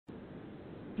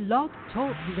Blog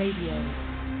Talk Radio.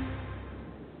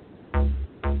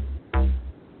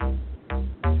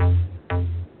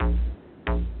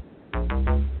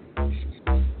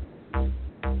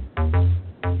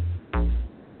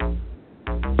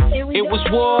 It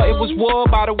was war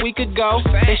about a week ago.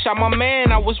 They shot my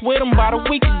man, I was with him about a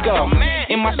week ago.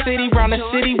 In my city, round the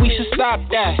city, we should stop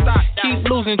that. Keep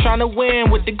losing, trying to win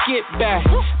with the get back.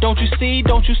 Don't you see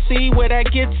where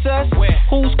that gets us?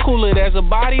 Who's cooler? There's a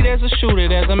body, there's a shooter.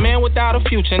 There's a man without a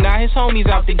future, now his homies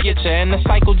out to get ya. And the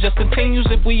cycle just continues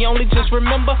if we only just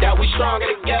remember that we stronger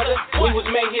together. We was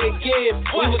made here to give,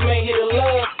 we was made here to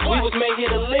love, we was made here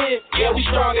to live. Yeah, we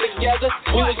stronger together.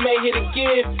 We was made here to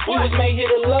give, we was made here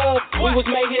to love, we was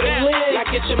made here to live. Now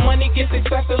get your money, get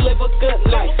success, and live a good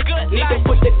life. Need to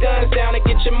put the guns down and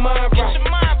get your mind right.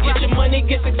 Get your money,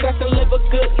 get success, and live a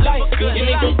good life. You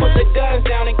need to put the guns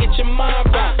down and get your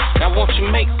mind right. Now won't you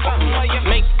make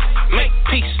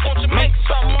peace, make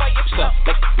something like yourself,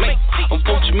 make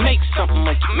won't you make something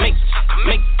like you make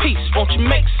peace, won't you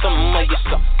make something like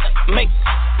yourself,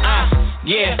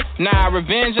 yeah, nah,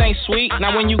 revenge ain't sweet.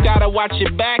 Now when you gotta watch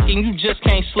your back and you just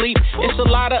can't sleep, it's a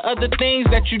lot of other things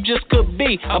that you just could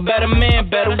be. A better man,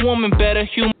 better woman, better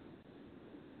human.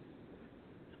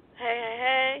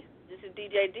 Hey, this is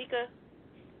DJ Dika.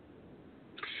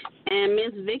 And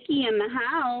Miss Vicky in the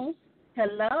house.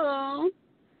 Hello.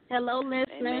 Hello,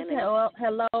 listeners.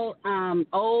 Hello,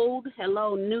 old.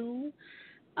 Hello, new.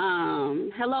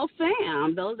 Hello,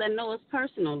 fam. Those that know us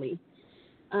personally.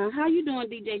 How you doing,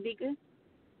 DJ Dika?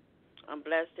 I'm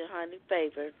blessed and highly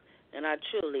favored, and I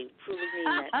truly mean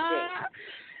that today.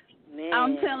 Man.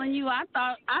 I'm telling you, I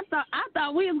thought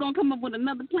we was gonna come up with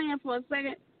another plan for a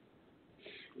second.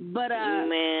 But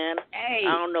man, hey,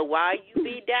 I don't know why you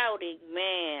be doubting,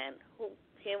 man. Who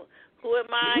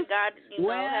am I? God, you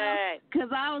know, hey.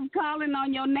 Because I was calling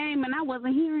on your name and I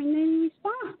wasn't hearing any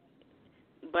response.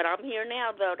 But I'm here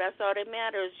now, though. That's all that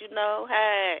matters, you know.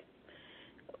 Hey.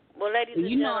 Well, ladies and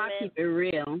gentlemen. You know I keep it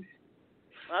real.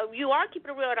 You are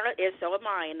keeping it real, and so am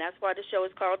I, and that's why the show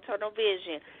is called Tunnel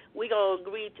Vision. We're going to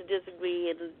agree to disagree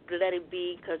and let it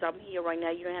be, because I'm here right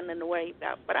now. You don't have nothing to worry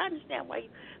about. But I understand why you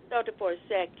thought it for a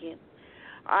second.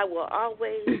 I will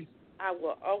always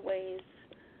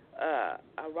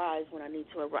arise when I need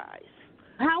to arise.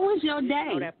 How was your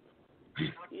day?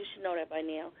 You should know that by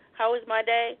now. How was my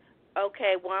day?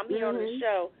 Okay, well, I'm here on the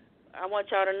show. I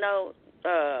want y'all to know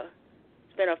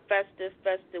it's been a festive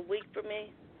week for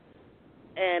me.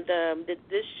 And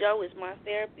this show is my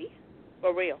therapy,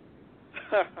 for real.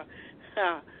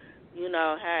 You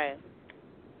know, hey,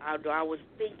 I was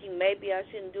thinking maybe I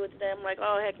shouldn't do it today. I'm like,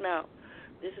 oh, heck no.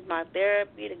 This is my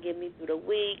therapy to get me through the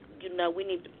week. You know, we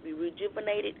need to be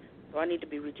rejuvenated, so I need to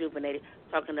be rejuvenated,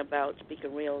 talking about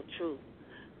speaking real truth.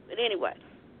 But anyway,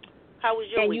 how was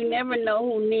your week? And you never know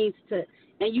who needs to,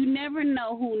 and you never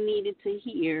know who needed to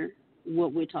hear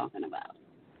what we're talking about.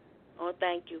 Oh,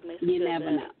 thank you, Miss. You never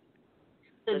know.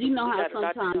 Because you know how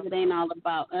sometimes it ain't all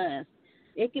about us.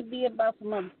 It could be about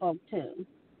some other folk, too.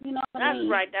 You know what I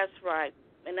mean? That's right.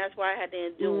 And that's why I had to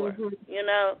endure. You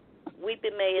know,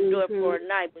 weeping may endure for a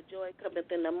night, but joy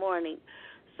cometh in the morning.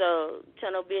 So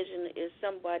tunnel vision is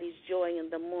somebody's joy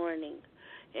in the morning.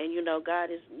 And, you know,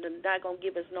 God is not going to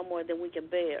give us no more than we can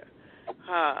bear.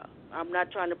 I'm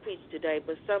not trying to preach today,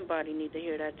 but somebody needs to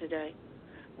hear that today.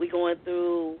 We're going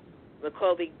through the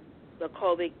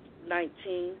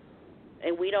COVID-19.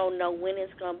 And we don't know when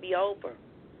it's going to be over.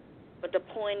 But the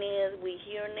point is, we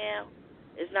here now.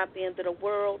 It's not the end of the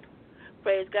world.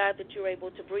 Praise God that you're able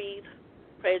to breathe.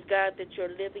 Praise God that you're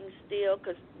living still,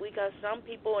 because we got some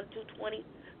people in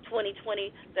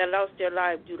 2020 that lost their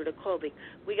lives due to the COVID.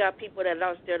 We got people that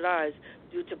lost their lives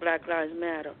due to Black Lives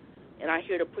Matter. And I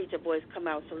hear the preacher voice come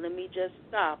out, so let me just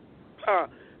stop.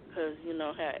 Because, you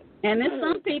know, hey. And there's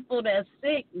some people that's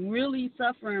sick, really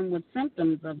suffering with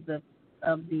symptoms of the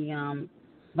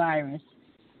virus.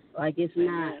 Like it's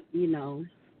not, you know,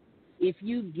 if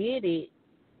you get it,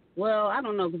 well, I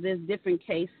don't know, because there's different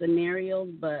case scenarios,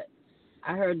 but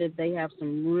I heard that they have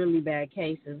some really bad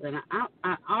cases. And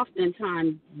I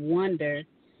oftentimes wonder,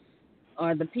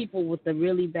 are the people with the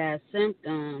really bad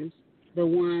symptoms the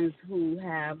ones who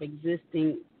have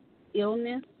existing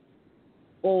illness,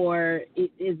 or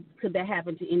could that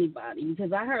happen to anybody?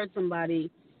 Because I heard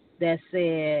somebody that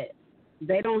said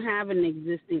they don't have an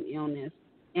existing illness,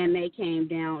 and they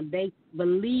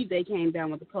believe they came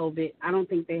down with the COVID. I don't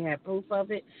think they had proof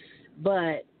of it,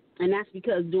 and that's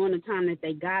because during the time that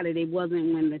they got it, it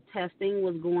wasn't when the testing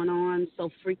was going on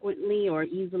so frequently or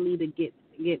easily to get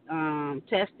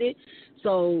tested.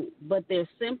 So, but their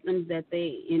symptoms that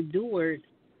they endured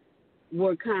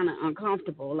were kind of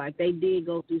uncomfortable. Like they did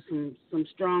go through some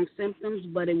strong symptoms,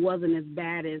 but it wasn't as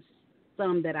bad as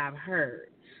some that I've heard.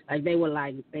 Like they were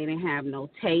like they didn't have no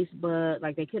taste bud,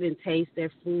 like they couldn't taste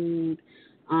their food,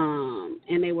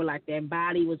 and they were like their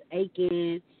body was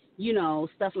aching,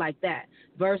 stuff like that.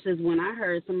 Versus when I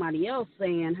heard somebody else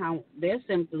saying how their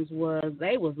symptoms was,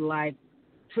 they was like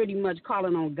pretty much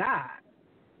calling on God.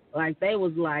 Like they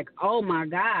was like, oh my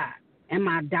God, am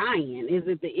I dying? Is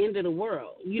it the end of the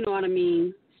world? You know what I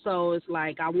mean? So it's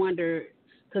like I wonder,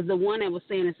 because the one that was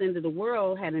saying it's the end of the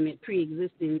world had a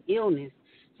pre-existing illness.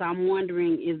 So I'm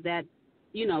wondering, is that,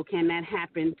 can that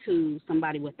happen to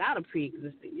somebody without a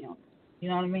pre-existing illness? You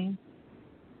know what I mean?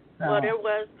 So. Well, there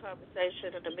was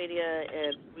conversation in the media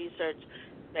and research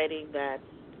stating that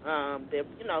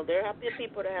there have been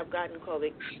people that have gotten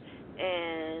COVID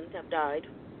and have died.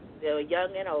 They were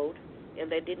young and old,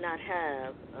 and they did not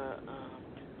have a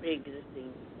pre-existing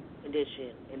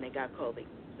condition, and they got COVID.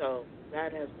 So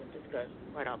that has been discussed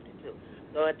quite often, too.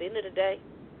 So at the end of the day,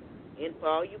 and for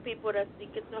all you people that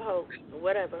think it's a hoax or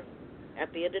whatever,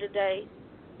 at the end of the day,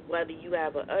 whether you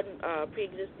have a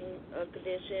pre-existing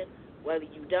condition, whether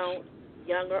you don't,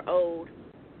 young or old,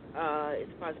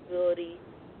 it's a possibility.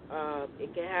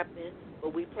 It can happen,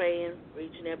 but we praying for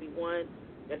each and every one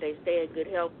that they stay in good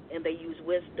health and they use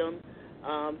wisdom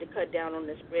to cut down on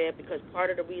the spread, because part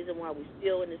of the reason why we're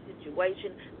still in this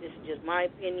situation, this is just my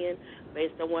opinion,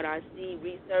 based on what I see,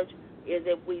 research, is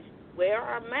if we wear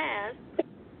our masks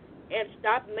and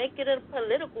stop making it a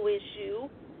political issue,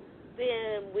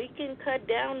 then we can cut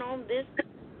down on this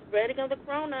spreading of the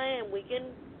corona and we can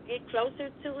get closer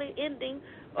to the ending,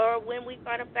 or when we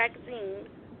find a vaccine.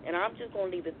 And I'm just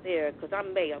going to leave it there because I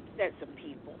may upset some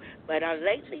people. But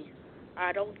lately,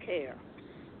 I don't care.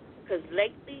 Because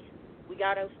lately, we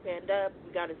got to stand up,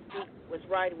 we got to speak what's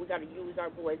right, and we got to use our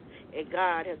voice. And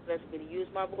God has blessed me to use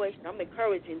my voice, and I'm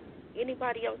encouraging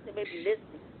anybody else that may be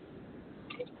listening,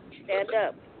 stand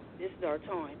up. This is our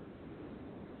time.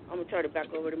 I'm going to turn it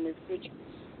back over to Ms. Vicky.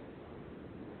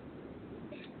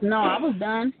 No, I was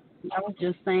done. I was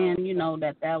just saying,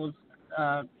 that was,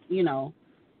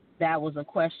 that was a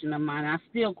question of mine. I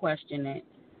still question it,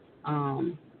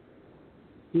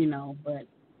 but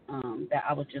that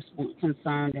I was just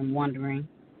concerned and wondering,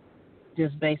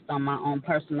 just based on my own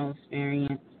personal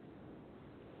experience.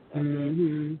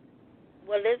 Mm-hmm.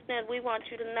 Well, listen, we want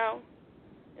you to know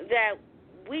that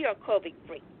we are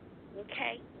COVID-free,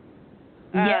 okay?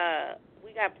 Yep.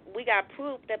 We got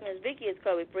proof that Ms. Vicky is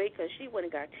COVID-free because she went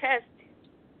and got tested.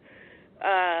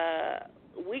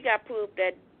 We got proof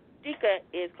that Dika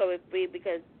is COVID-free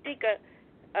because Dika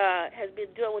has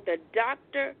been doing what the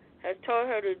doctor has told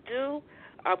her to do.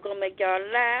 I'm going to make y'all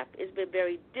laugh. It's been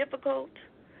very difficult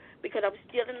because I'm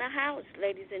still in the house,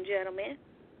 ladies and gentlemen.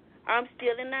 I'm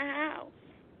still in the house.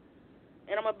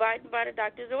 And I'm abiding by the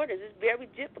doctor's orders. It's very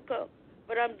difficult,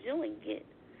 but I'm doing it.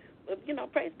 But,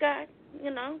 praise God,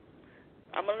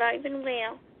 I'm alive and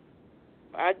well.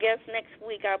 I guess next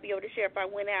week I'll be able to share if I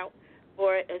went out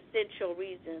for essential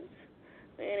reasons.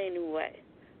 But anyway,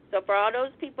 so for all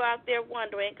those people out there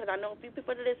wondering, because I know a few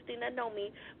people listening that know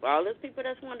me, for all those people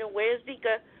that's wondering, where's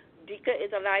Dika? Dika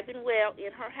is alive and well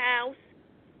in her house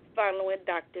following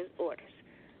doctor's orders.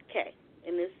 Okay.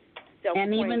 In this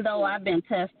and even though I've been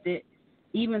tested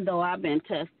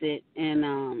and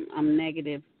I'm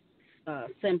negative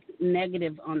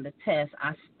on the test,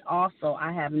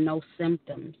 I have no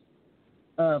symptoms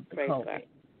of the COVID.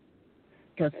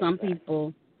 Because some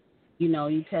people,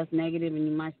 you test negative and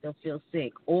you might still feel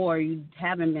sick, or you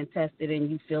haven't been tested and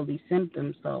you feel these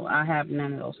symptoms. So I have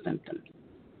none of those symptoms.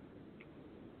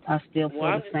 I still feel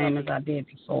the same as I did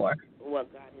before. Well,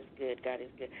 God is good. God is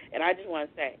good. And I just want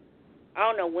to say, I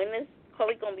don't know when this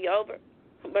COVID going to be over,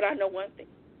 but I know one thing.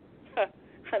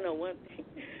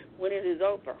 When it is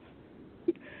over.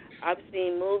 I've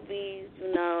seen movies,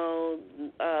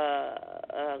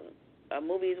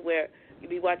 movies where you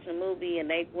be watching a movie and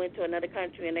they went to another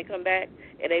country and they come back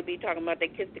and they be talking about they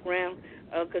kissed the ground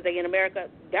because they in America.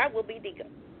 That will be Dika.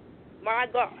 My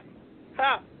God.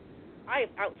 I am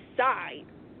outside.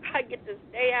 I get to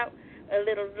stay out a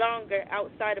little longer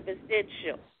outside of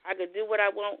essential. I could do what I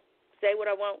want, say what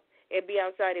I want, and be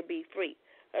outside and be free.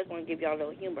 I just want to give y'all a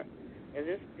little humor.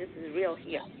 This is real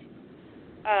here.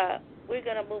 We're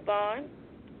going to move on.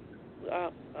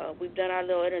 We've done our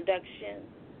little introduction.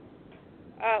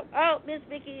 Miss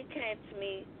Vicky came to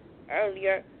me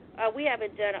earlier. We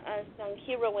haven't done an unsung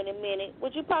hero in a minute.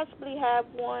 Would you possibly have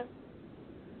one?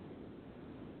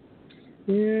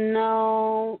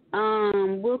 No.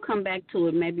 We'll come back to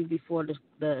it maybe before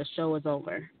the show is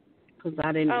over, because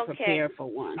I didn't prepare for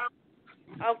one.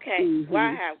 Okay. Mm-hmm. Well,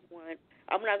 I have one.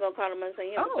 I'm not gonna call him unsung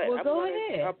hero. Oh, but well, I'm go gonna,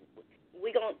 ahead.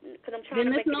 We gonna, cause I'm trying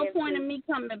then to make there's no it point in me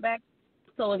coming back.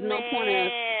 So there's no point in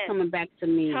us coming back to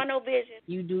me. Tunnel vision.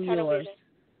 You do Tunnel yours.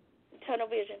 Vision. Tunnel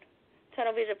vision.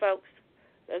 Tunnel vision, folks.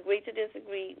 Agree to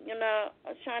disagree. You know,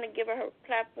 I was trying to give her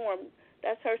platform.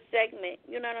 That's her segment.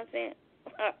 You know what I'm saying?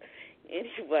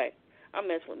 Anyway, I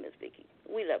mess with Miss Vicky.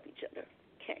 We love each other.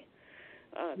 Okay.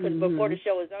 Because before the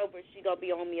show is over, she's going to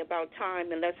be on me about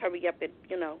time, and let's hurry up.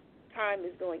 Time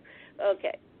is going.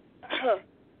 Okay.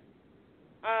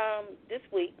 This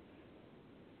week,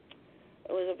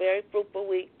 it was a very fruitful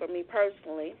week for me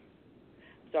personally,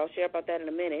 so I'll share about that in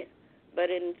a minute. But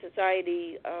in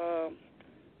society,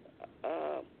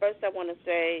 first I want to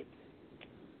say,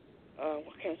 I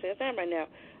can't say his name right now.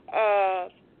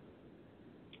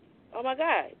 Oh my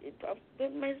God,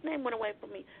 his name went away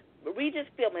from me. Regis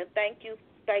Philbin, thank you,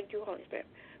 Holy Spirit.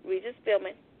 Regis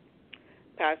Philbin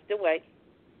passed away.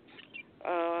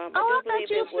 I thought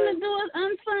you were going to do an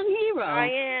unsung hero. I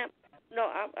am. No,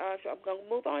 I'm going to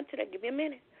move on to that. Give me a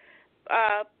minute.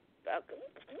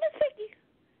 Miss Vicky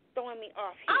throwing me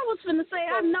off here. I was finna say,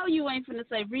 I know you ain't finna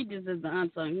say Regis is the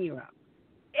unsung hero.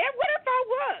 And what if I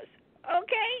was?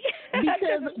 Okay?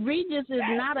 Because Regis is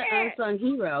not an unsung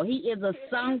hero. He is a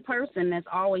sung person that's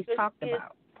always talked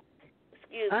about.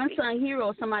 Unsung hero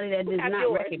is somebody that is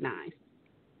not recognized.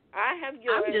 I have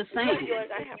yours. I'm just saying. Yours.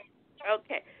 I have.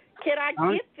 Okay. Can I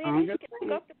get finished? Can I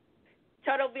go through?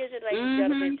 Tunnel vision, ladies and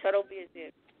gentlemen. Tunnel vision.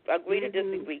 Agree to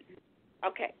disagree.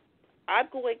 Okay. I'm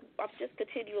just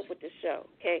continuing with the show.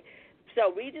 Okay.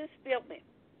 So Regis Philbin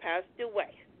passed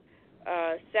away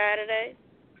Saturday,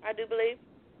 I do believe,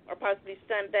 or possibly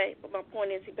Sunday. But my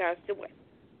point is, he passed away.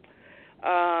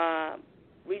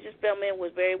 Regis Philbin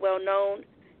was very well known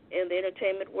in the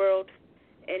entertainment world,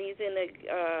 and he's in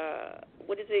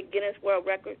the Guinness World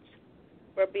Records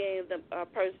for being the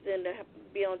person to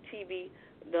be on TV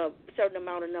the certain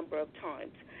amount of number of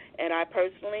times. And I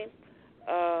personally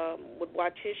would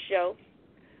watch his show.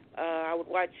 I would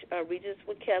watch Regis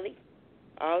with Kelly.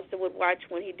 I also would watch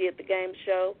when he did the game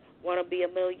show, Want to Be a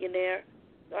Millionaire.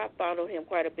 So I followed him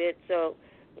quite a bit. So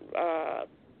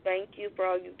thank you for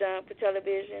all you've done for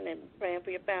television and praying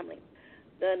for your family.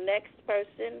 The next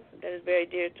person that is very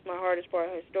dear to my heart is for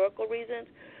historical reasons,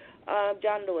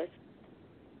 John Lewis.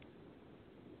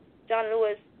 John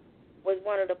Lewis was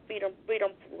one of the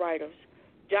freedom writers.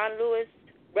 John Lewis,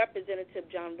 Representative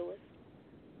John Lewis,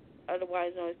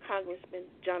 otherwise known as Congressman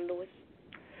John Lewis,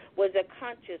 was a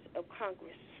conscience of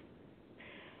Congress.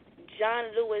 John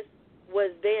Lewis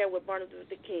was there with Martin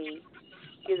Luther King.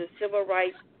 He's a civil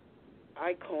rights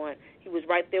icon. He was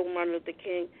right there with Martin Luther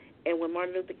King, and when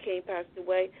Martin Luther King passed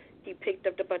away, he picked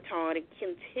up the baton and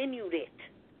continued it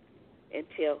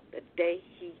until the day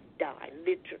he died,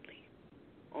 literally,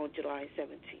 on July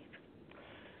 17th.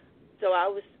 So I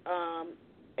was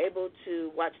able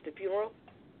to watch the funeral.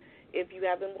 If you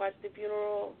haven't watched the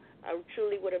funeral, I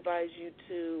truly would advise you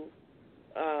to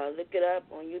look it up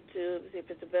on YouTube, see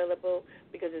if it's available,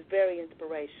 because it's very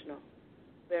inspirational,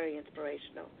 very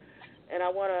inspirational. And I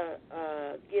want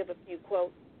to give a few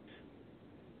quotes.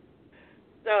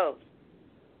 So,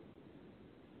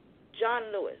 John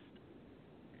Lewis,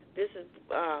 this is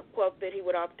a quote that he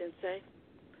would often say: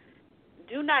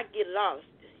 "Do not get lost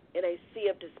in a sea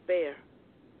of despair.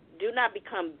 Do not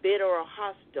become bitter or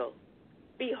hostile.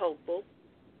 Be hopeful.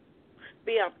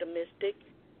 Be optimistic.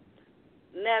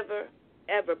 Never,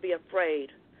 ever be afraid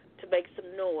to make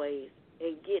some noise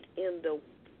and get in the...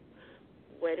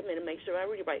 Wait a minute, make sure I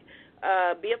read it right.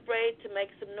 Be afraid to make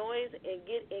some noise and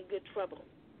get in good trouble.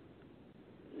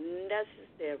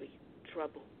 Necessary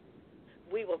trouble.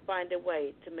 We will find a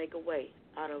way to make a way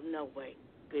out of no way.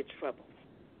 Good trouble."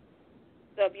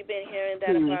 So if you've been hearing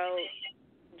that about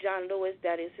John Lewis,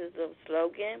 that is his little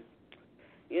slogan,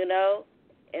 you know,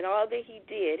 and all that he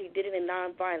did it in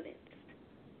nonviolence.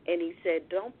 And he said,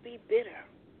 don't be bitter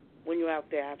when you're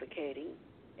out there advocating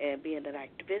and being an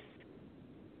activist.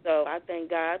 So I thank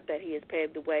God that he has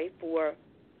paved the way for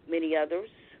many others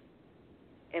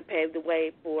and paved the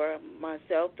way for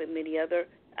myself and many other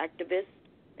activists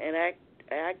and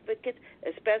advocates,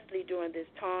 especially during this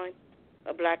time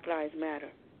of Black Lives Matter.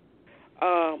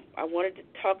 I wanted to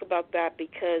talk about that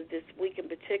because this week in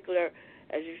particular,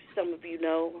 as some of you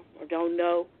know or don't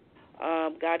know,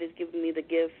 God has given me the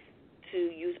gift to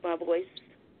use my voice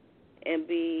and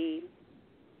be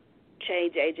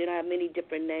change agent. I have many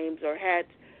different names or hats,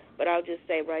 but I'll just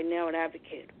say right now an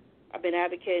advocate. I've been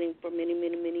advocating for many,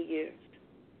 many, many years.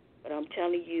 But I'm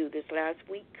telling you, this last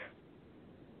week,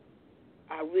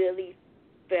 I really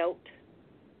felt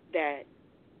that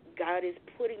God is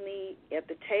putting me at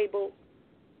the table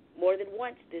more than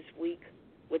once this week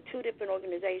with 2 different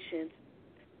organizations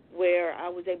where I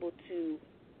was able to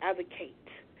advocate.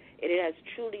 And it has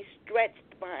truly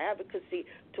stretched my advocacy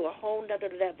to a whole nother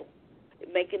level,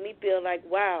 making me feel like,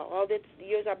 wow, all these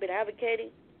years I've been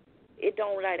advocating, it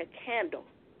don't light a candle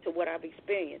to what I've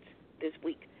experienced this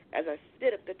week as I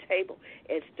sit at the table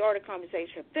and start a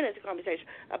conversation, finish a conversation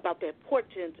about the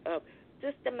importance of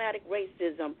systematic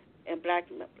racism and Black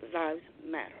Lives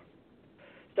Matter.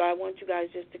 So I want you guys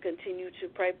just to continue to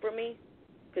pray for me,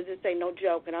 because this ain't no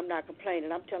joke, and I'm not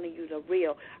complaining. I'm telling you the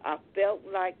real. I felt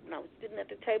like when I was sitting at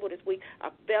the table this week, I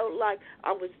felt like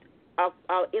I was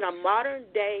in a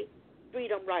modern-day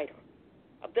freedom rider.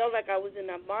 I felt like I was in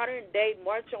a modern-day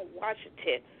March on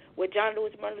Washington with John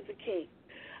Lewis, Martin Luther King.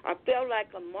 I felt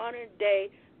like a modern-day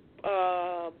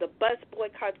the bus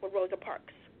boycotts for Rosa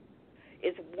Parks.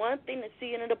 It's one thing to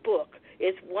see it in a book.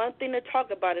 It's one thing to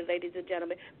talk about it, ladies and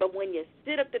gentlemen. But when you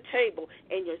sit at the table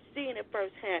and you're seeing it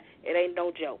firsthand, it ain't no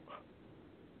joke.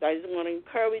 So I just want to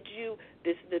encourage you.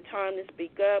 This is the time to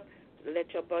speak up, to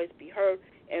let your voice be heard.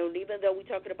 And even though we're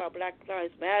talking about Black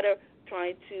Lives Matter,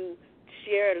 trying to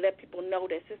share and let people know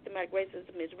that systematic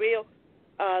racism is real,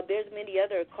 there's many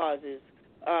other causes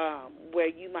where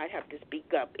you might have to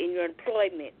speak up in your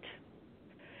employment,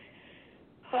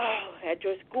 at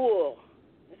your school.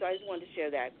 So I just wanted to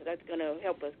share that. So that's going to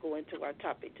help us go into our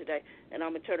topic today. And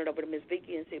I'm going to turn it over to Ms.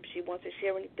 Vicky and see if she wants to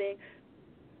share anything.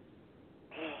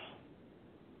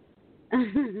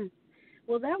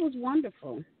 Well, that was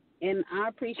wonderful. And I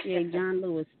appreciate John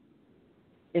Lewis.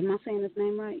 Am I saying his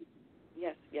name right?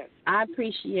 Yes, yes. I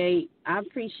appreciate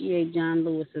John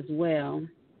Lewis as well.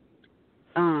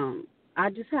 I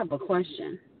just have a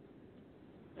question.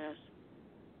 Yes.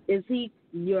 Is he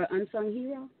your unsung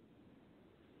hero?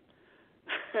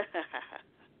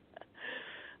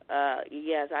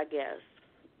 Yes, I guess.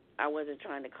 I wasn't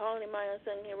trying to call him my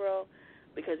unsung hero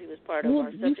because he was part of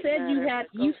our subject matter.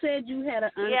 You said you had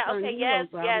an unsung hero. Yes,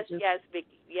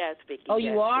 Vicky. Yes, Vicky. Oh,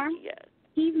 yes, you are? Vicky, yes.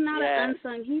 He's not an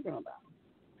unsung hero, though.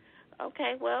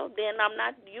 Okay, well, then I'm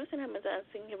not using him as an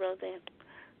unsung hero then.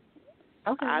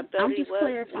 Okay, I'm just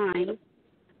clarifying.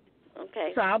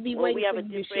 Okay. So I'll be waiting for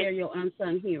you to share your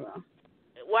unsung hero.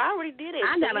 Well, I already did it.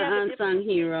 I got an unsung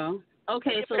hero.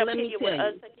 Okay, so let me tell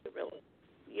you.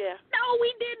 Yeah. No,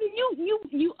 we didn't.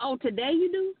 You. Oh, today you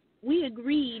do? We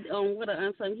agreed on what an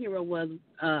unsung hero was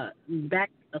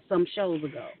back some shows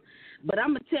ago. But I'm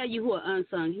going to tell you who an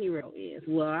unsung hero is.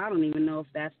 Well, I don't even know if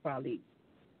that's probably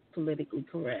politically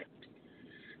correct.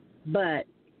 But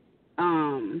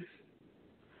I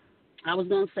was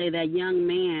going to say that young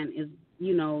man is,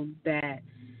 that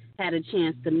had a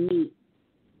chance to meet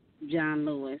John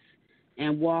Lewis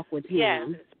and walk with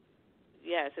him.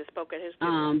 Yes, it spoke at his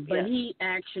but he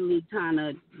actually kind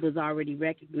of was already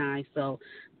recognized. So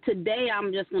today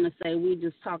I'm just going to say we're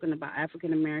just talking about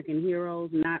African-American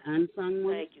heroes, not unsung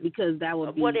ones, because that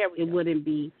would be wouldn't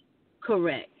be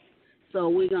correct. So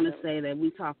we're going to say that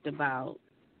we talked about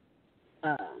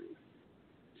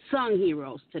sung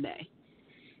heroes today,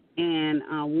 and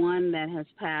one that has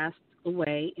passed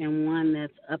away and one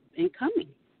that's up and coming.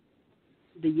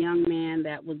 The young man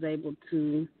that was able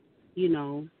to,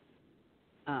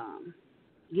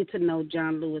 get to know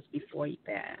John Lewis before he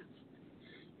passed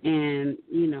and,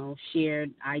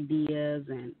 shared ideas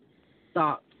and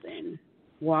thoughts and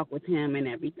walked with him and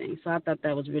everything. So I thought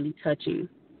that was really touching,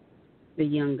 the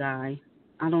young guy.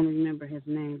 I don't remember his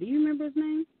name. Do you remember his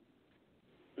name?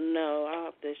 No, I'll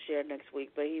have to share next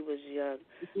week, but he was young.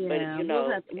 Yeah,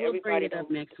 but, we'll bring it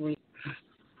up next week.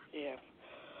 Yeah.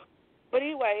 But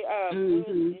anyway,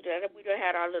 we done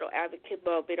had our little advocate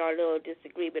moment, our little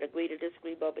disagreement, agree to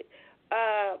disagree moment.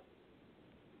 I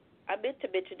meant to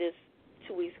mention this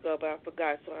 2 weeks ago, but I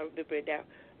forgot, so I remember it now.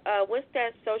 What's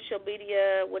that social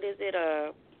media, what is it,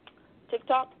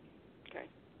 TikTok? Okay.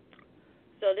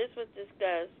 So this was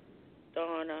discussed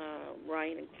on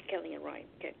Ryan and Kelly and Ryan,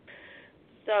 okay.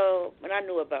 So, when I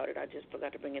knew about it, I just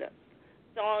forgot to bring it up.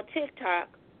 So on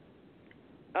TikTok,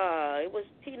 it was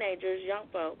teenagers, young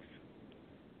folks.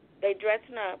 They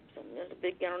dressing up. So there's a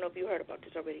big. I don't know if you heard about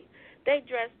this already. They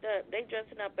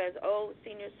dressing up as old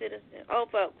senior citizens, old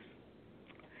folks,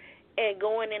 and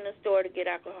going in the store to get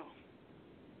alcohol.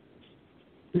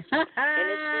 And it's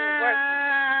been working.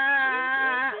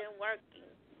 It's been working.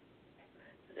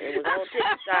 It was on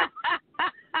TikTok.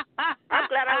 I'm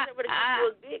glad I was able to give you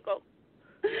a giggle.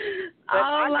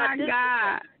 Oh my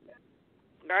God.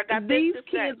 These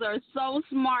kids are so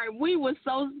smart. We were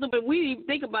so stupid. We didn't even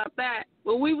think about that.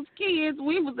 When we was kids,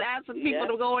 we was asking people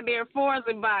to go in there for us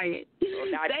and buy it. Well,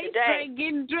 they straight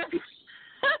getting dressed.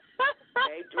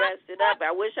 They dressed it up.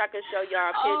 I wish I could show y'all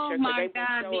a picture. Oh my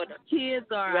God, these kids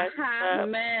are a hot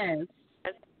mess.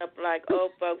 dress up like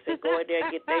old folks and go in there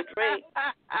and get their drink.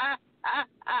 I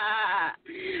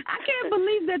can't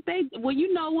believe that well,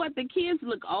 you know what? The kids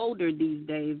look older these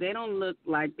days. They don't look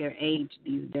like their age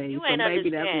these days. You so ain't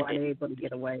maybe that's why understanding. they're able to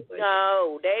get away with it.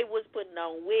 No, they was putting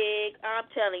on wigs. I'm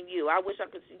telling you, I wish I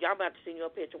could see. I'm about to send you a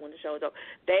picture when the show's over.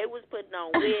 They was putting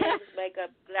on wigs, makeup,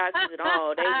 glasses, and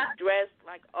all. They was dressed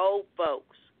like old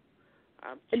folks.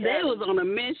 They was on a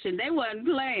mission. They wasn't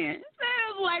playing. They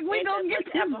was like, we gonna get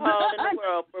this alcohol in the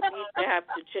world for me to have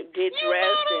to get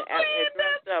dressed and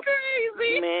dressed up.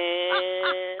 Crazy.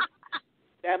 Man,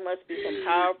 that must be some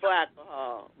powerful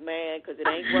alcohol, man, because it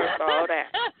ain't worth all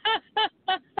that.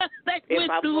 If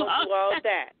I go through all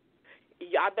that,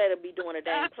 I better be doing a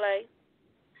damn play.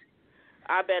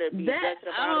 I better be dressing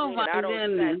up out of me, and I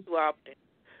don't do that too often.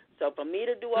 So for me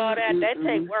to do all that, that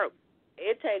take work.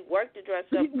 It takes work to dress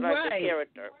up like the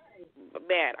character.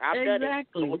 Man, I've done it.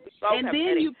 And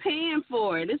then you're paying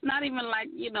for it. It's not even like,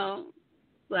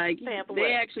 like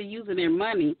they're actually using their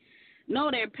money.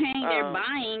 No, they're paying, they're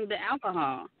buying the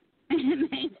alcohol. And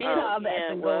they did all that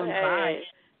to go and buy it.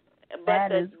 But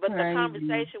the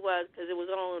conversation was, because it was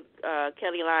on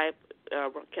Kelly Live,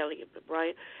 Kelly,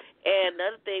 right? And the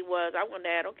other thing was, I wanted to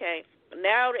add, okay,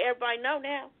 now everybody know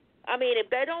now. I mean, if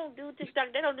they don't do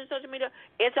TikTok, they don't do social media,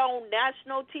 it's on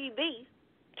national TV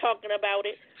talking about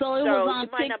it. So it was on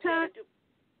TikTok?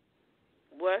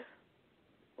 What?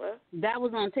 That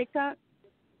was on TikTok?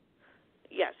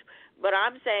 Yes. But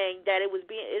I'm saying that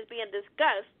it's being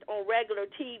discussed on regular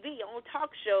TV, on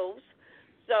talk shows.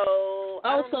 So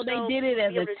so they did it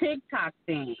as a TikTok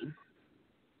thing.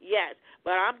 Yes,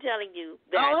 but I'm telling you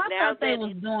that I now thought they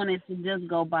was doing it to just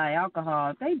go buy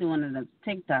alcohol. If they doing it as a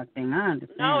TikTok thing, I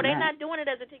understand. No, they're not doing it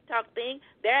as a TikTok thing.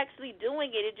 They're actually doing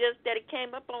it. It's just that it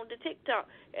came up on the TikTok.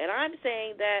 And I'm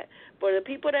saying that for the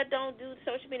people that don't do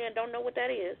social media and don't know what that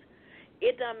is,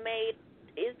 it done made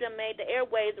the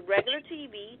airways regular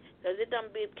TV because it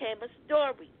done became a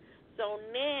story. So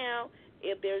now,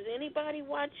 if there's anybody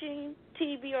watching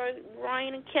TV or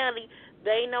Ryan and Kelly,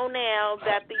 they know now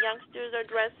that the youngsters are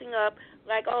dressing up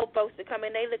like old folks to come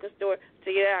in their liquor store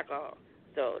to get alcohol.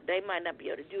 So they might not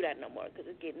be able to do that no more because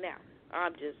it's getting out.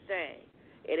 I'm just saying.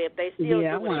 And if they still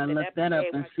I want to look that up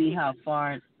and see how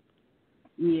far. I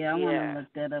want to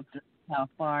look that up to see how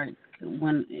far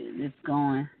when it's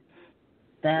going.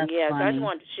 That's funny. I just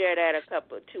wanted to share that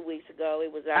 2 weeks ago.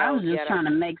 It was out. I was just trying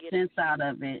to make sense out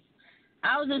of it.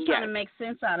 I was just trying to make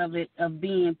sense out of it, of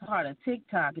being part of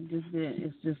TikTok. It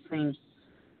just seems.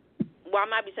 Well, I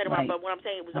might be saying it wrong, but what I'm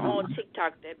saying, it was on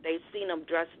TikTok that they seen them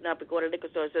dressing up and going to the liquor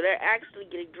store. So they're actually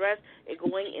getting dressed and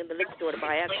going in the liquor store to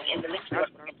buy alcohol.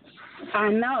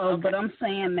 I know, but I'm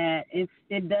saying that if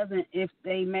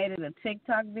they made it a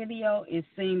TikTok video, it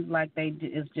seems like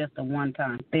it's just a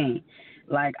one-time thing.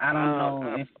 Like, I don't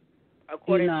know if,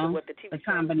 according to what the TV the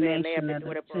combination they have been of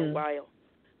doing the it for two. a while.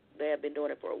 They have been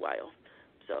doing it for a while.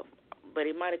 So, but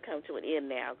it might have come to an end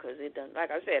now because it done,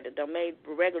 like I said, it done made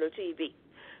regular TV.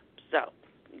 So,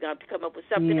 you're going to have to come up with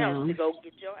something else to go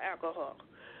get your alcohol.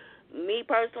 Me,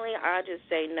 personally, I just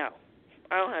say no.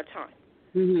 I don't have time.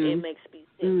 It makes me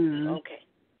sick. Okay.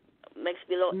 Makes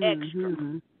me a little extra.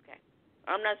 Okay.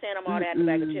 I'm not saying I'm all that in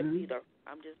the bag of chips either.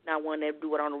 I'm just not one that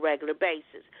do it on a regular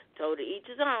basis. So to each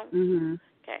his own.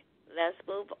 Okay. Let's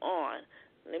move on.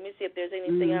 Let me see if there's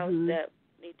anything else that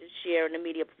need to share in the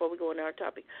media before we go into our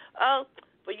topic. Oh,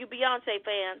 for you Beyonce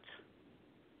fans,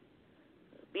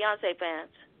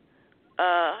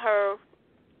 her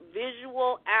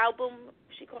visual album,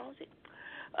 she calls it,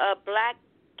 Black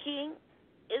King,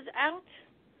 is out.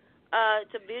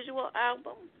 It's a visual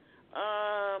album.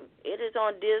 It is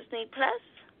on Disney Plus.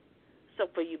 So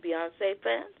for you Beyonce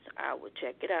fans, I would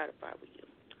check it out if I were you.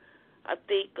 I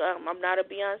think I'm not a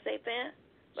Beyonce fan,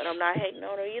 but I'm not hating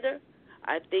on her either.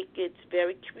 I think it's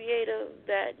very creative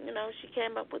that, she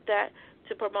came up with that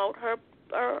to promote her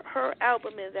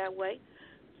album in that way.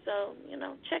 So,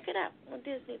 check it out on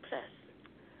Disney Plus.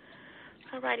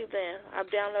 Alrighty then. I've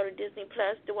downloaded Disney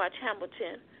Plus to watch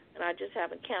Hamilton, and I just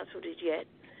haven't canceled it yet.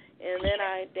 And then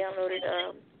I downloaded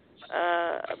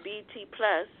BT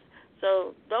Plus.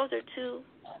 So those are two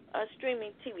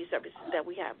streaming TV services that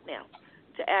we have now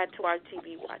to add to our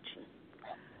TV watching.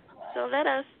 So let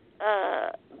us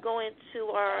go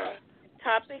into our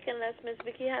topic, unless Miss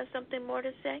Vicki has something more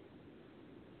to say.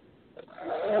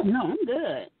 No, I'm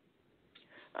good.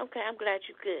 Okay, I'm glad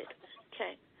you're good.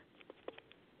 Okay.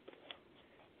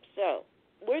 So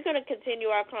we're going to continue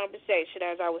our conversation,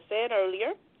 as I was saying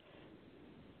earlier,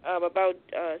 about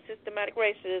systematic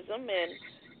racism and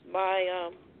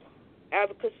my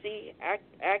advocacy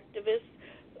activist,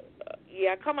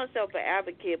 Yeah, I call myself an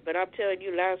advocate, but I'm telling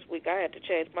you, last week I had to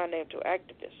change my name to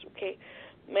activist, okay?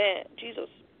 Man, Jesus.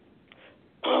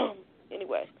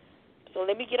 Anyway, so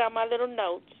let me get out my little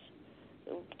notes.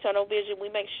 Tunnel vision, we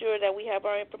make sure that we have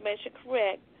our information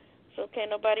correct, so can't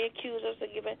nobody accuse us of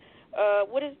giving.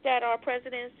 What is that our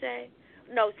president say?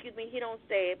 No, excuse me, he don't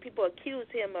say it. People accuse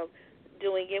him of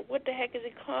doing it. What the heck is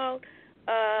it called?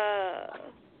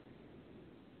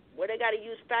 Well, they got to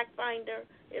use Fact Finder.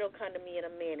 It'll come to me in a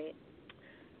minute.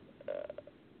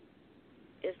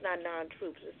 It's not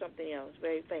non-troops. It's something else.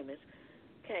 Very famous.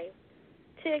 Okay.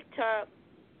 TikTok.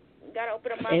 Got to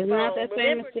open up my phone. It's not that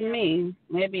famous to them. me.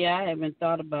 Maybe I haven't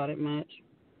thought about it much.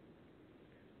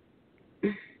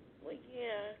 Well,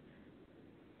 yeah.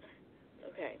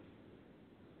 Okay.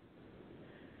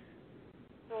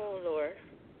 Oh, Lord.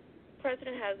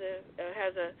 President has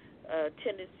a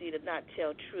tendency to not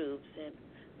tell truths, and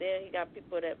then he got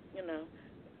people that,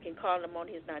 can call him on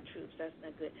he's not troops. That's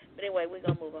not good. But anyway, we're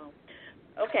going to move on.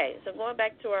 Okay, so going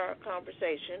back to our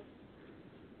conversation,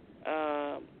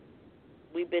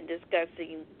 we've been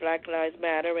discussing Black Lives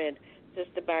Matter and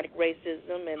systematic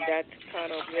racism, and that's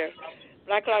kind of where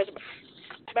Black Lives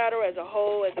Matter as a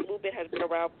whole, as a movement, has been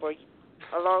around for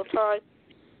a long time.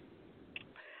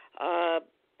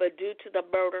 But due to the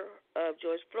murder of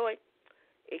George Floyd,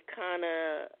 it kind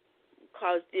of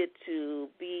caused it to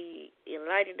be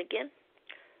enlightened again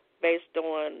based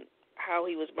on how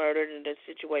he was murdered and the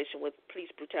situation with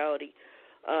police brutality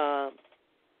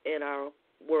in our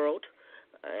world,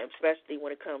 especially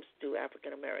when it comes to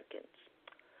African Americans.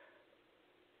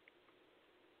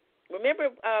 Remember,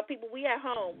 people, we at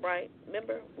home, right?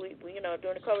 Remember, we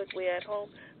during the COVID, we at home.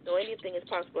 So anything is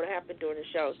possible to happen during the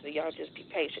show. So y'all just be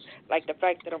patient. Like the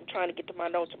fact that I'm trying to get to my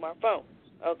notes on my phone.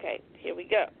 Okay, here we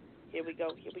go.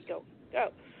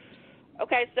 Go.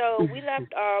 Okay, so we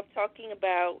left off talking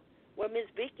about Miss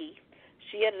Vicky.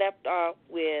 She had left off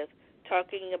with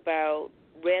talking about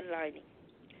redlining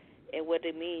and what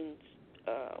it means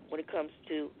when it comes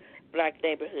to black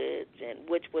neighborhoods and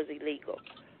which was illegal.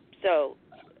 So,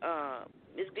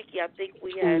 Ms. Vicky, I think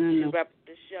we had to wrap up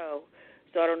the show.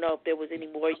 So I don't know if there was any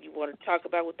more you want to talk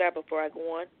about with that before I go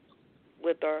on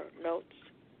with our notes.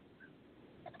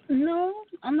 No,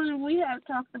 I mean, we have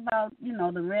talked about, the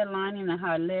redlining and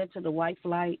how it led to the white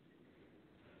flight.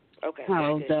 Okay.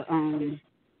 How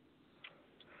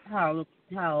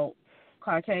how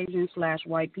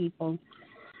Caucasian/white people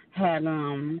had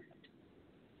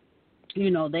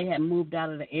they had moved out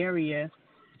of the area,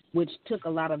 which took a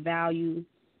lot of value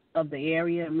of the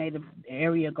area and made the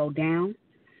area go down,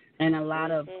 and a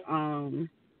lot of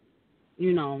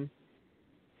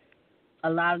a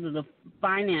lot of the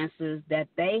finances that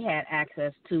they had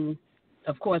access to,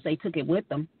 of course, they took it with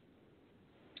them.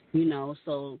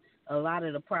 So a lot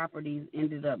of the properties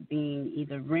ended up being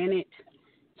either rented,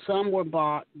 some were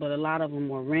bought, but a lot of them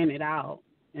were rented out.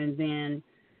 And then,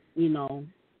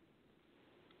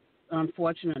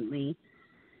 unfortunately,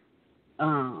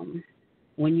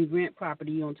 when you rent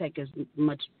property, you don't take as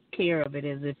much care of it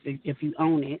as if you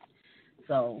own it.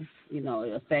 So,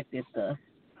 it affected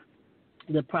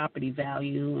the property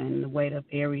value and the way the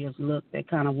areas looked. They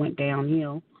kind of went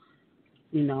downhill,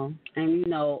 and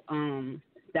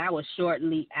that was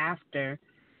shortly after,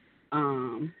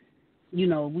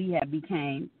 we had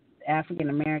became African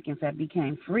Americans had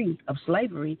became free of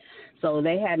slavery, so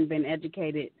they hadn't been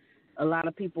educated. A lot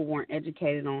of people weren't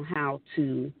educated on how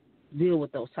to deal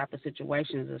with those type of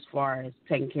situations as far as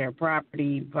taking care of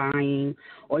property, buying,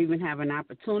 or even have an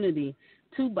opportunity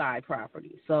to buy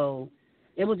property. So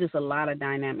it was just a lot of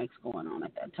dynamics going on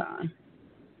at that time.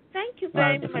 Thank you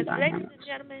very much, ladies and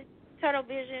gentlemen. Tunnel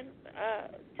Vision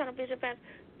fans,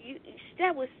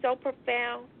 that was so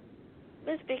profound.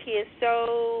 Miss Vicky is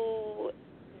so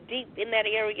deep in that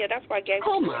area. That's why I gave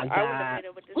Oh, you my I God.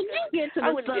 When you get to the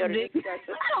subject, I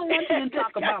don't want you to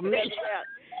talk about me.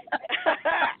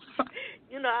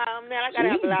 Man, I got to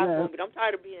have a laugh moment. I'm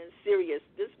tired of being serious.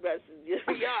 This message is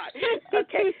y'all.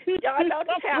 Okay. Y'all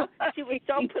notice how she was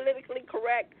so politically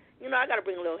correct? I got to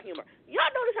bring a little humor.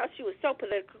 Y'all notice how she was so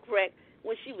politically correct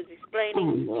when she was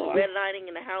explaining redlining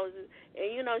in the houses?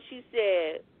 And, she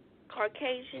said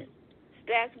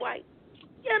Caucasian/white.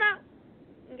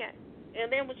 Okay.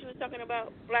 And then when she was talking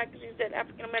about black, she said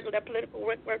African American, that political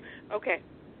word. Okay,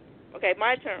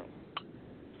 my turn.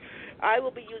 I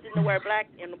will be using the word black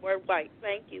and the word white.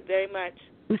 Thank you very much.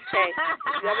 Okay.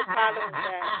 If you have a problem with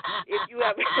that, if you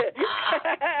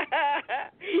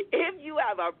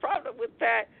have a problem with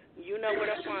that, you know where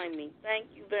to find me.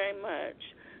 Thank you very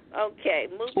much. Okay,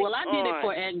 moving Well, I did on. it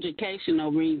for educational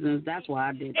reasons. That's why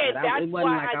I did And that. that's It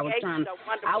wasn't why like I was gave trying. you the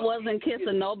wonderful I wasn't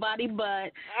kissing nobody,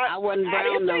 but I wasn't I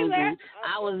didn't brown say that.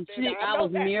 nosing. I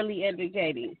was merely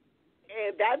educating.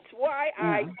 And that's why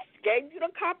I gave you the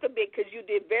compliment, because you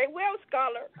did very well,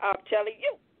 Scholar. I'm telling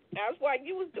you. That's why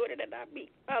you was doing it and not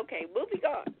me. Okay, moving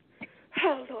on.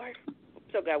 Oh, Lord. I'm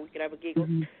so glad we could have a giggle.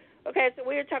 Mm-hmm. Okay, so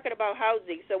we were talking about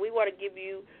housing, so we want to give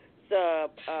you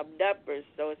some numbers,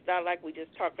 so it's not like we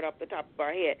just talking off the top of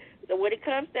our head. So when it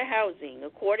comes to housing,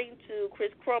 according to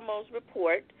Chris Cuomo's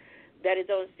report that is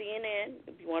on CNN,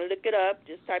 if you want to look it up,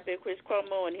 just type in Chris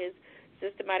Cuomo and his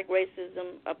systematic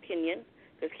racism opinion.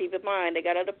 Because keep in mind, they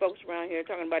got other folks around here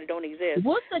talking about it don't exist.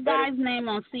 What's the guy's name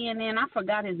on CNN? I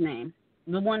forgot his name.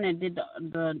 The one that did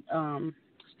the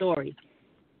story.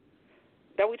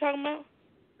 That we talking about?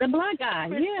 The black guy,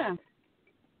 yeah.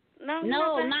 No,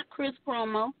 not Chris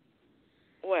Cuomo.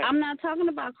 What? I'm not talking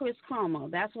about Chris Cuomo.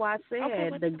 That's why I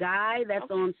said the guy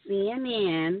that's on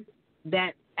CNN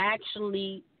that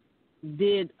actually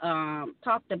did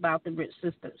talked about the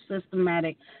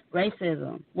systematic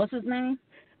racism. What's his name?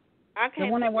 I can't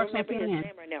the one that works remember on his CNN.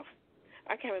 name right now.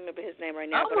 I can't remember his name right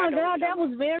now. Oh my God,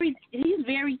 he's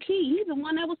very key. He's the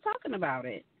one that was talking about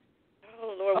it.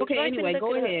 Oh Lord. Okay, anyway,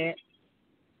 go ahead.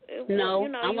 No,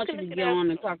 I want you to go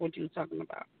on and talk what you were talking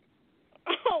about.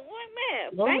 Oh, what,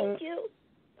 man? Thank you.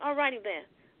 All righty then.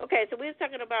 Okay, so we were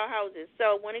talking about houses.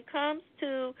 So when it comes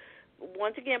to,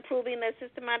 once again, proving that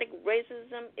systematic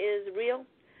racism is real,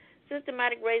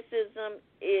 systematic racism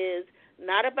is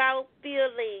not about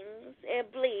feelings and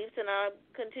beliefs, and I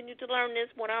continue to learn this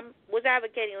when I was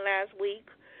advocating last week.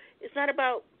 It's not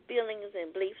about feelings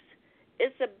and beliefs.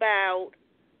 It's about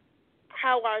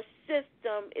how our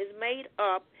system is made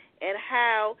up and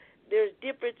how there's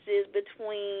differences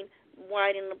between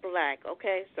white and the black,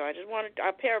 okay? So I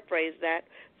paraphrase that.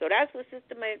 So that's what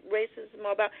systematic racism is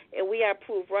about, and we have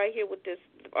proof right here with this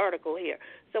article here.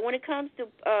 So when it comes to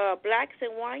blacks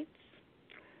and whites,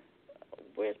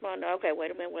 where's my, okay, wait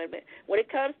a minute. When it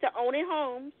comes to owning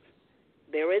homes,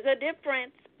 there is a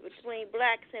difference between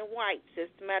blacks and whites.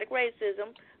 Systematic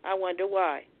racism, I wonder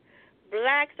why.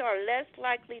 Blacks are less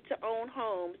likely to own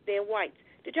homes than whites.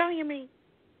 Did y'all hear me?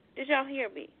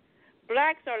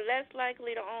 Blacks are less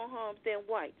likely to own homes than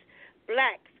whites.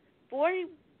 Blacks,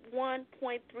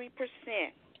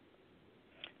 41.3%.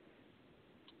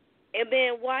 And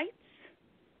then whites,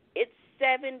 it's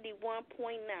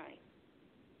 71.9%.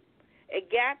 A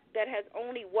gap that has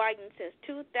only widened since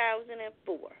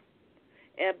 2004.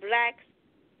 And blacks,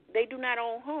 they do not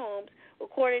own homes.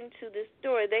 According to this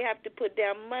story, they have to put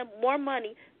down more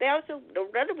money. They also,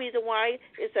 another reason why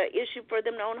it's an issue for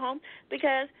them to own homes,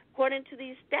 because according to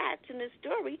these stats in this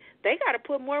story, they got to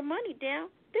put more money down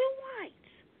than whites.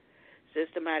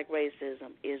 Systematic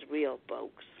racism is real,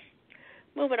 folks.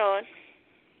 Moving on.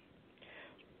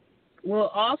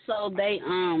 Well, also they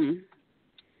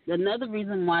another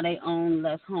reason why they own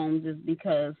less homes is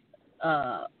because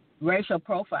racial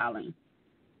profiling.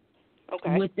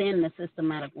 Okay. Within the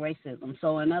systematic racism.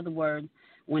 So, in other words,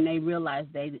 when they realize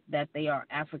that they are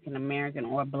African American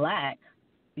or black,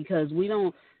 because we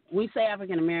say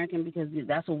African American because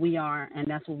that's what we are and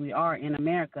that's what we are in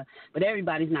America, but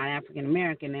everybody's not African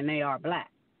American and they are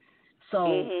black.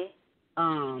 So,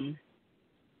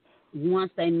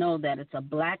 once they know that it's a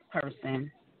black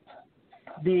person,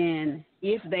 then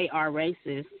if they are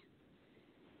racist,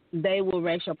 they will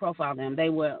racial profile them. They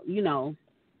will,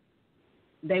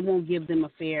 they won't give them a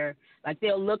fair, like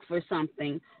they'll look for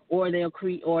something or they'll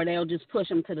just push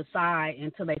them to the side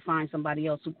until they find somebody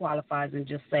else who qualifies and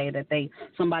just say that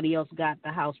somebody else got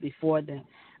the house before them.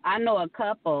 I know a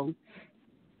couple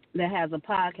that has a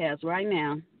podcast right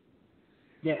now.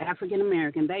 They're African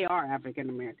American. They are African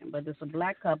American, but it's a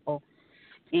black couple.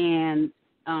 And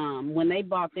when they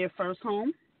bought their first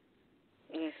home,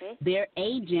 their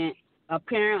agent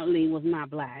apparently was not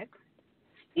black.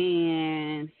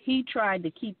 And he tried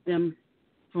to keep them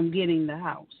from getting the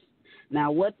house.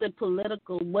 Now, what his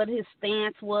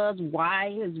stance was,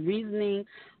 why his reasoning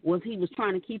was he was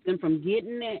trying to keep them from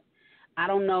getting it, I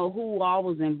don't know who all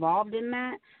was involved in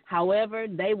that. However,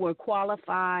 they were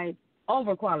overqualified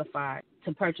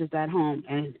to purchase that home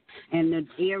and the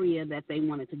area that they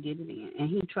wanted to get it in. And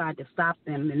he tried to stop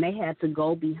them, and they had to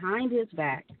go behind his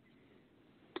back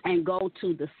and go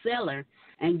to the seller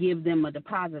and give them a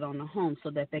deposit on the home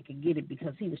so that they could get it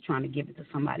because he was trying to give it to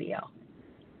somebody else.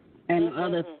 And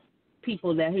other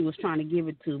people that he was trying to give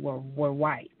it to were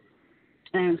white.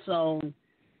 And so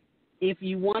if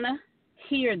you want to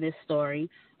hear this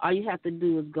story, all you have to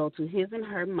do is go to His and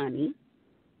Her Money.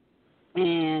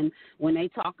 And when they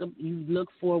talk, you look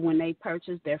for when they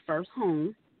purchased their first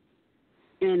home,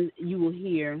 and you will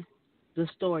hear the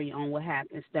story on what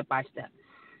happened step by step.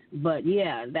 But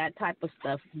yeah, that type of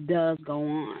stuff does go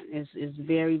on. It's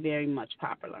very, very much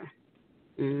popular.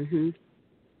 Mhm.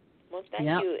 Well,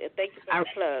 thank you. Thank you for the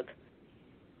plug.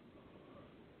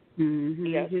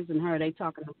 Mhm. Yes. His and her, they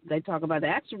talk about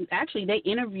that. Actually, they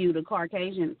interviewed a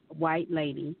Caucasian white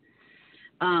lady.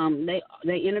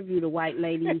 They interviewed a white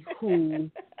lady who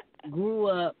grew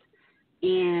up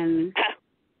in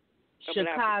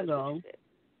Chicago,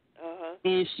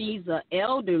 and she's an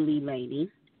elderly lady,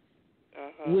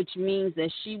 which means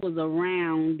that she was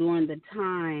around during the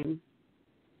time.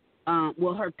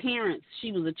 Well, her parents.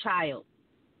 She was a child,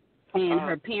 and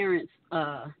her parents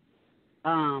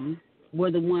were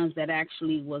the ones that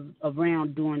actually was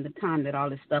around during the time that all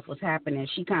this stuff was happening.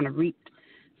 She kind of reaped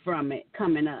from it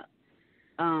coming up.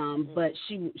 But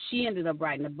she ended up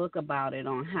writing a book about it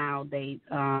on how they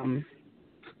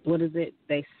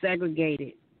they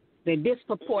segregated, they did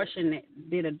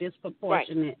a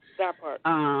disproportionate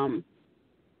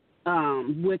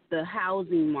with the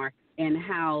housing market, and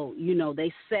how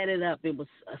they set it up. It was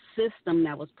a system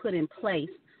that was put in place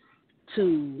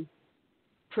to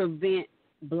prevent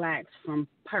blacks from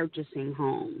purchasing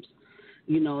homes.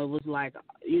 It was like,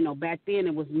 back then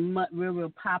it was real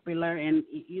popular, and,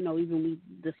 even we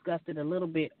discussed it a little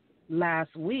bit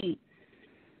last week.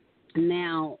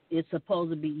 Now it's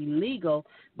supposed to be illegal,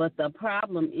 but the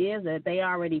problem is that they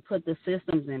already put the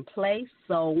systems in place.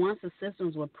 So once the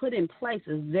systems were put in place,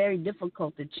 it's very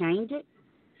difficult to change it.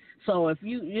 So if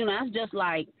that's just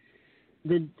like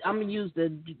I'm going to use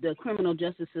the criminal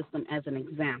justice system as an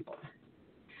example.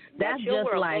 That's just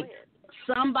like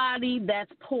somebody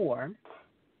that's poor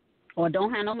or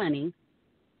don't have no money,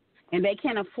 and they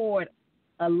can't afford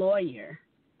a lawyer,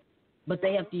 but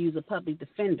they have to use a public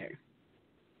defender.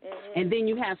 And then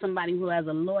you have somebody who has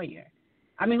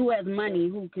who has money,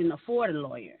 who can afford a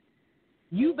lawyer.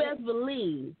 You best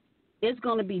believe it's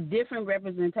going to be different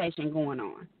representation going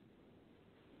on.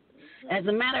 As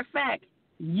a matter of fact,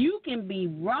 you can be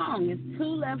wrong as two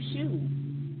left shoes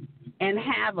and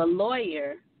have a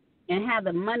lawyer and have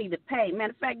the money to pay.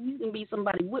 Matter of fact, you can be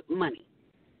somebody with money.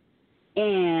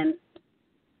 And,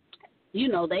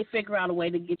 they figure out a way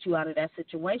to get you out of that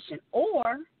situation.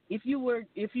 Or if you were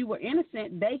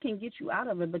innocent, they can get you out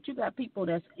of it. But you got people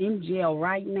that's in jail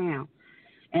right now,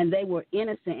 and they were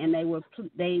innocent, and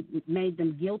they made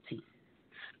them guilty.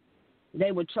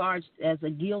 They were charged as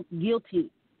guilty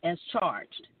as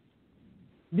charged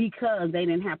because they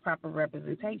didn't have proper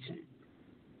representation.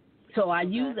 So I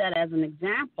use that as an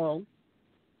example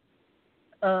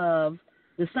of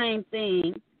the same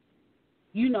thing,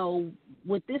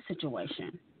 with this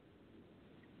situation.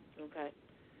 Okay.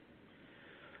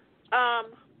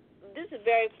 This is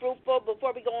very fruitful.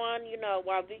 Before we go on,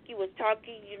 while Vicky was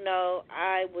talking,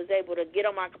 I was able to get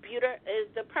on my computer. Is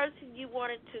the person you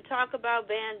wanted to talk about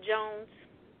Van Jones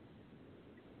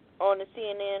on the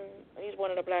CNN? He's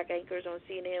one of the black anchors on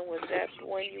CNN. Was that the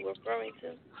one you were referring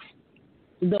to?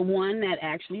 The one that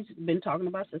actually's been talking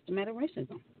about systematic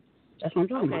racism. That's what I'm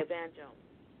talking about. Okay, Van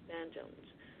Jones.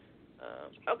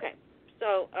 Okay.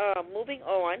 So, moving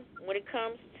on, when it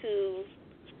comes to,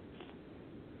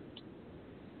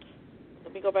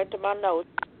 let me go back to my notes.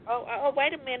 Oh,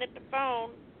 wait a minute, the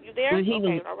phone. You there?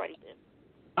 Okay, all righty then.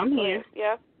 I'm here.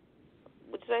 Yeah.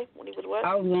 What'd you say? When he was what?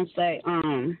 I was going to say,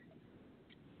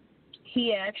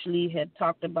 he actually had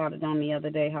talked about it on the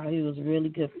other day, how he was really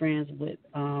good friends with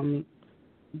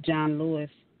John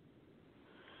Lewis.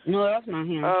 No, that's not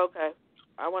him. Oh, okay.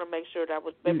 I want to make sure that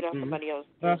was maybe that's somebody else.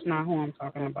 That's not who I'm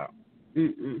talking about.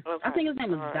 Okay. I think his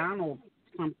name is Donald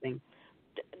something.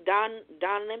 Don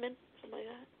Lemon, something like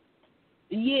that.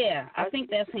 Yeah, I think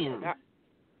that's him.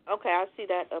 Okay, I see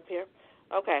that up here.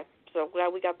 Okay, so glad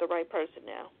we got the right person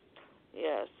now.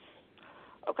 Yes.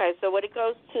 Okay, so when it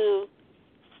goes to,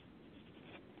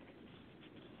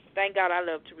 thank God I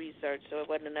love to research, so it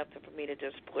wasn't enough for me to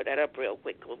just put that up real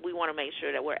quick. We want to make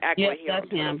sure that we're accurate here on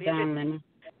Tunnel Vision. Don Lemon.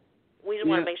 We just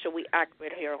want to make sure we're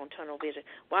accurate here on Tunnel Vision.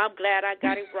 Well, I'm glad I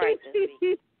got it right this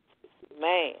week.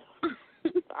 Man.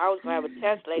 I was glad with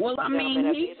Test Lady. Well, I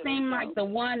mean, he seemed like the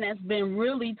one that's been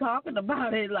really talking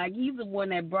about it. Like, he's the one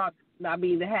that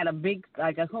that had a big,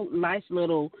 like a nice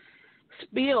little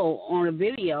spiel on a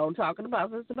video talking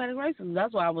about systematic racism.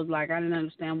 That's why I was like, I didn't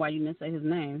understand why you didn't say his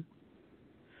name.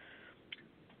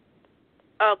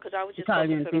 Oh, because I was just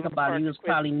probably didn't think about it. He was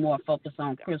probably more focused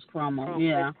on Chris Cuomo.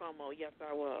 Yeah. Chris Cuomo, yes,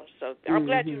 I was. So I'm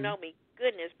glad you know me.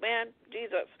 Goodness, man,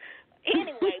 Jesus.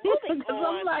 Anyway, moving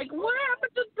on. I'm like, what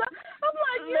happened to that? I'm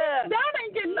like, that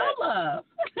ain't getting no love.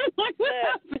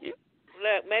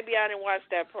 Look, maybe I didn't watch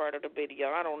that part of the video.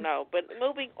 I don't know. But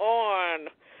moving on.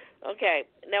 Okay,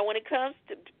 when it comes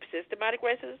to systematic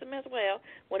racism as well,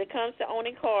 when it comes to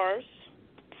owning cars,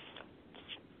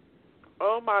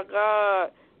 oh my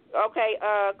God. Okay,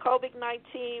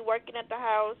 COVID-19, working at the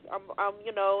house. I'm,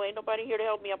 ain't nobody here to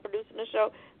help me. I'm producing the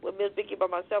show with Miss Vicky by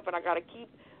myself, and I gotta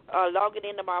keep logging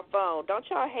into my phone. Don't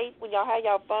y'all hate when y'all have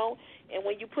y'all phone and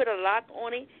when you put a lock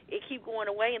on it, it keep going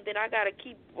away, and then I gotta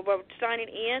keep signing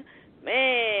in?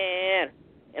 Man,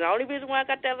 and the only reason why I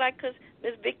got that lock because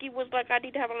Miss Vicky was like, I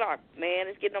need to have a lock. Man,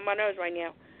 it's getting on my nerves right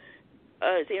now.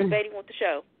 It's invading with the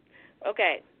show.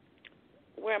 Okay,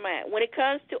 where am I at? When it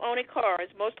comes to owning cars,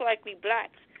 most likely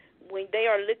blacks. When they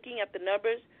are looking at the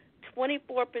numbers,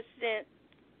 24%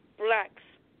 blacks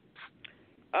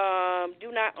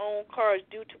do not own cars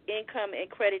due to income and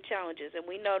credit challenges. And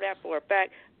we know that for a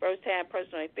fact, first-hand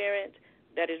personal experience,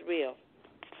 that is real.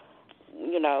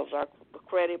 Our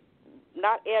credit,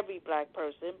 not every black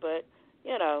person, but,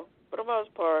 for the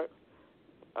most part,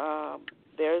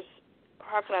 there's,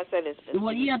 how can I say this?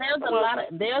 Well, yeah,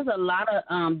 there's a lot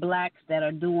of blacks that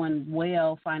are doing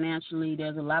well financially.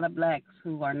 There's a lot of blacks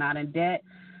who are not in debt.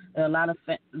 There are a lot of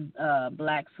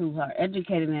blacks who are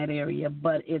educated in that area,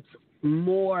 but it's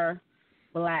more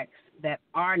blacks that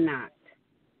are not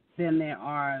than there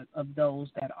are of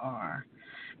those that are,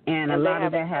 and a lot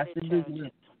of that has to do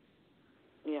with.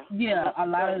 Yeah, a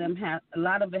lot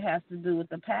of it has to do with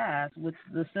the past, with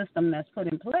the system that's put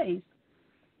in place.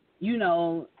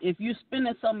 If you're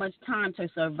spending so much time to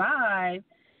survive,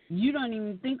 you don't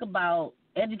even think about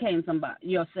educating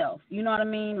yourself. You know what I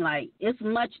mean? Like, it's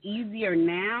much easier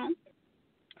now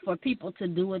for people to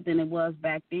do it than it was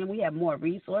back then. We have more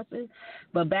resources,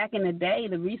 but back in the day,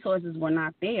 the resources were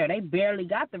not there. They barely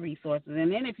got the resources.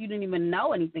 And then if you didn't even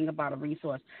know anything about a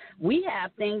resource, we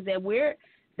have things that we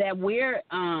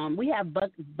have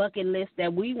bucket lists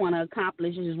that we want to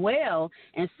accomplish as well.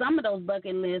 And some of those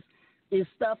bucket lists is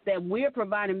stuff that we're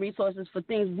providing resources for,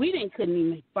 things we couldn't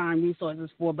even find resources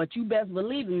for. But you best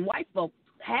believe in white folks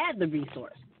had the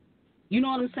resource. You know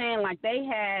what I'm saying? Like,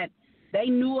 they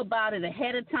knew about it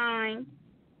ahead of time.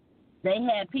 They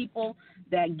had people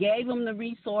that gave them the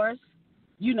resource,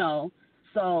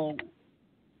 so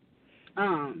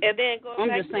and then going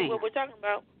back to what we're talking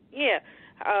about,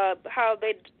 how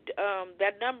they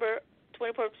that number,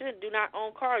 24%, do not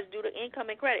own cars due to income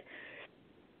and credit.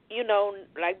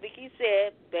 Like Vicky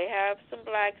said, they have some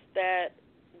blacks that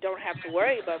don't have to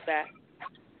worry about that.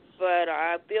 But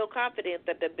I feel confident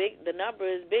that the number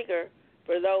is bigger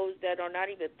for those that are not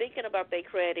even thinking about their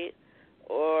credit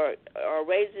or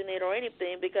raising it or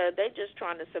anything, because they're just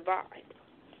trying to survive.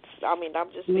 I mean,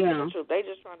 I'm just speaking the truth. They're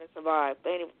just trying to survive.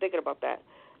 They ain't even thinking about that.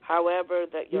 However,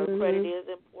 that your credit is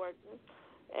important,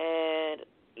 and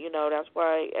that's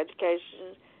why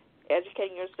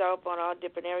educating yourself on all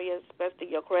different areas, especially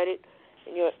your credit,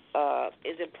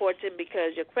 is important,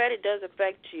 because your credit does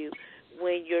affect you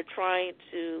when you're trying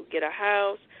to get a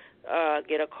house,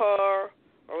 get a car,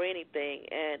 or anything.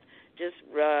 And just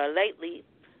lately,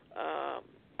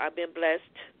 I've been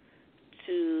blessed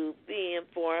to be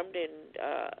informed and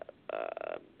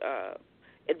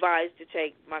advised to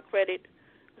take my credit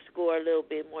score a little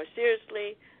bit more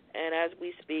seriously, and as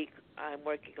we speak, I'm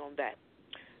working on that.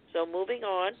 So moving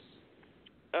on,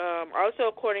 also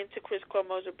according to Chris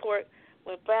Cuomo's report,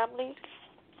 when the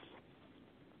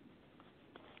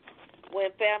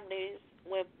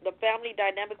family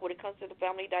dynamic, when it comes to the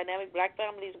family dynamic, black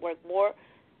families work more,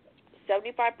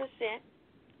 75%,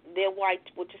 than white,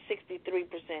 which is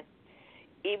 63%,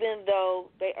 even though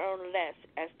they earn less,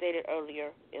 as stated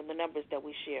earlier in the numbers that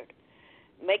we shared,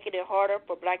 making it harder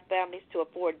for black families to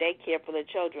afford daycare for their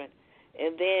children.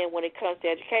 And then when it comes to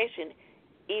education,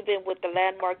 even with the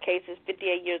landmark cases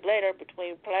 58 years later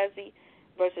between Plessy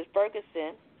versus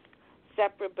Ferguson,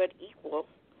 separate but equal,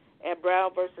 and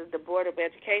Brown versus the Board of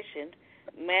Education,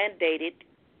 mandated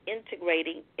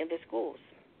integrating in the schools.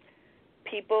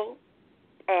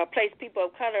 Place people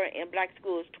of color in black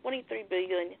schools $23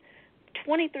 billion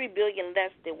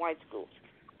less than white schools.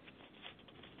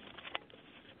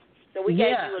 So we gave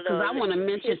you a little I want to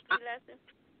mention.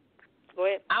 Go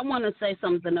ahead. I want to say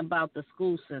something about the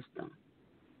school system.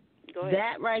 Go ahead.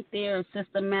 That right there is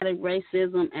systematic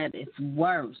racism at its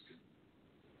worst.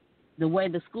 The way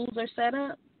the schools are set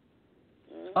up.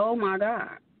 Oh my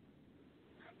God.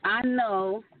 I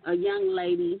know a young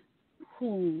lady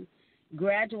who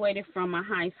graduated from a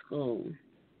high school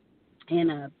in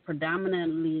a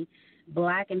predominantly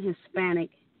black and Hispanic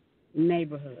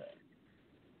neighborhood.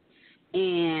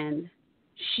 And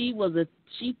she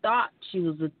thought she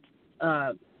was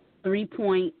a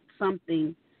 3-point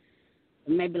something,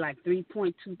 maybe like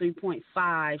 3.2,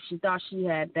 3.5. She thought she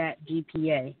had that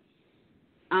GPA.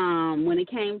 when it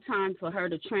came time for her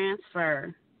to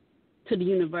transfer to the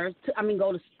university,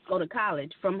 go to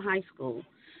college from high school,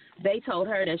 they told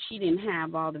her that she didn't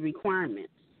have all the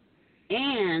requirements,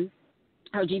 and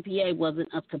her GPA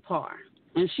wasn't up to par,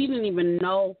 and she didn't even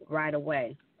know right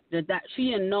away that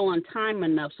she didn't know on time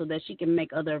enough so that she can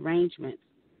make other arrangements.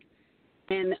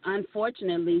 And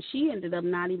unfortunately, she ended up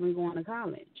not even going to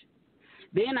college.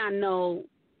 Then I know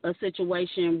a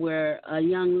situation where a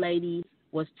young lady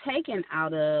was taken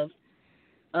out of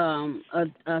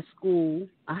a school,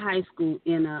 a high school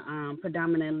in a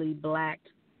predominantly black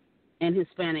and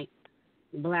Hispanic,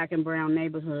 black and brown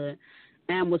neighborhood,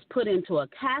 and was put into a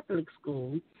Catholic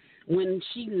school. When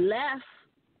she left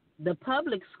the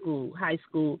public school, high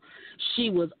school, she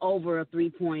was over a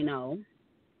 3.0.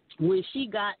 When she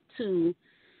got to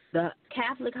the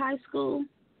Catholic high school,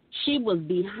 she was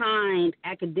behind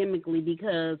academically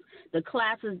because the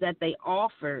classes that they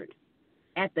offered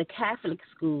at the Catholic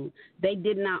school, they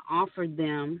did not offer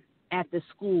them at the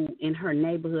school in her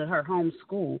neighborhood, her home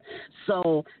school.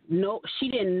 So no, she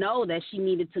didn't know that she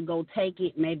needed to go take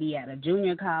it maybe at a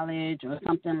junior college or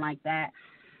something like that.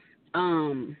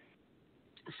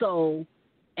 So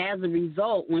as a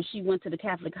result, when she went to the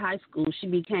Catholic high school, she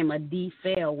became a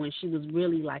D-fail when she was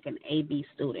really like an A-B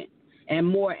student, and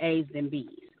more A's than B's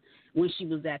when she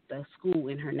was at the school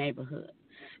in her neighborhood.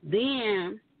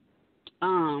 Then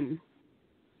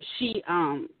she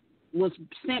was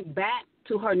sent back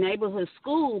to her neighborhood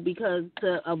school because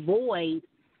to avoid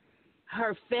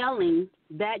her failing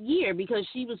that year, because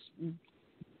she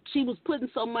was putting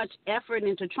so much effort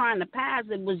into trying to pass,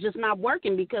 it was just not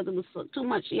working because it was too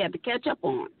much she had to catch up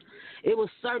on. It was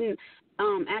certain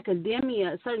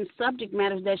academia, certain subject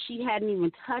matters that she hadn't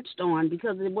even touched on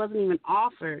because it wasn't even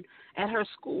offered at her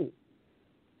school.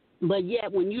 But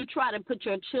yet when you try to put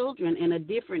your children in a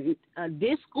different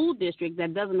this school district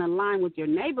that doesn't align with your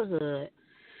neighborhood,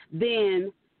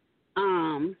 then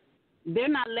they're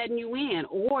not letting you in,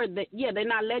 or they're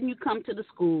not letting you come to the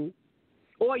school,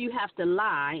 or you have to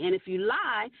lie. And if you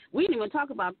lie, we didn't even talk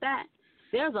about that.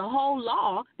 There's a whole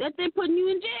law that they're putting you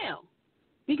in jail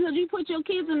because you put your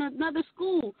kids in another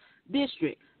school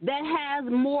district that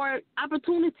has more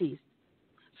opportunities.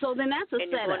 So then that's a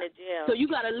setup. So you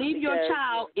got to leave your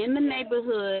child in the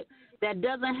neighborhood that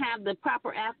doesn't have the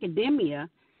proper academia,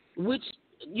 which,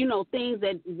 things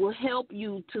that will help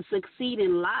you to succeed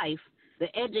in life,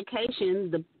 the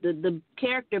education, the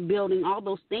character building, all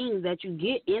those things that you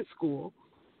get in school.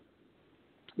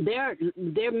 They're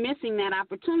missing that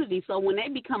opportunity. So when they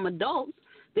become adults,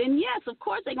 then yes, of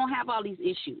course they're gonna have all these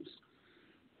issues.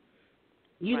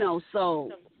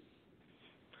 So.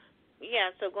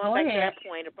 Yeah, so going back to that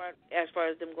point, as far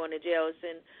as them going to jail, it's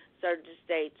in certain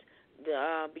states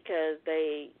because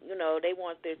they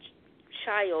want their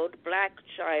black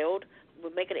child.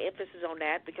 We're making an emphasis on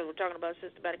that because we're talking about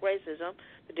systematic racism,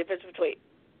 the difference between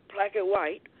black and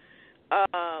white.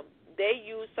 They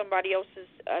use somebody else's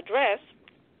address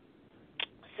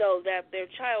so that their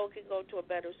child can go to a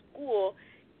better school,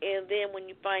 and then when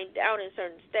you find out in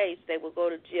certain states, they will go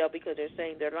to jail because they're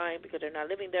saying they're lying because they're not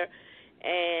living there.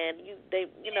 And they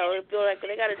feel like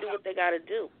they got to do what they got to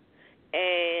do.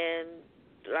 And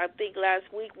I think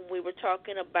last week when we were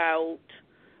talking about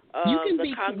you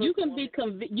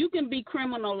can be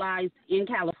criminalized in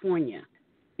California.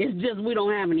 It's just we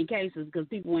don't have any cases because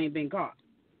people ain't been caught,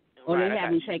 or they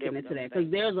haven't taken it to that. Because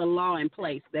there's a law in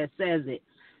place that says it.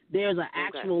 There's an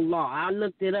actual law. I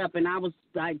looked it up, and I was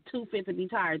like 2/5 to be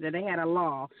tired that they had a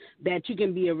law that you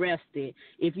can be arrested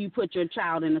if you put your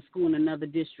child in a school in another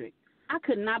district. I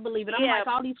could not believe it. I'm like,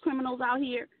 all these criminals out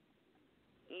here.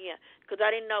 Yeah, because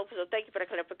I didn't know. So thank you for the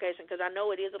clarification, because I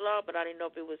know it is a law, but I didn't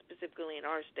know if it was specifically in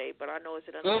our state. But I know it's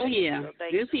in another state. Yeah, so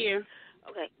it's here.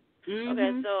 Okay. Mm-hmm.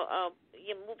 Okay, so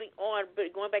moving on, but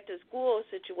going back to the school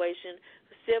situation,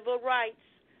 civil rights,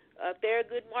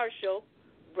 Thurgood Marshall,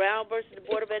 Brown versus the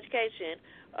Board of Education,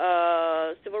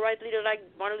 civil rights leaders like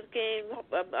Martin Luther King,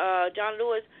 John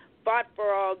Lewis fought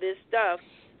for all this stuff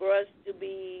for us to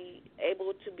be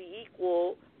able to be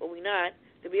equal, but we're not,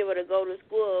 to be able to go to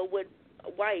school with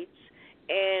whites,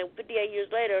 and 58 years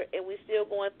later, and we're still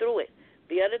going through it.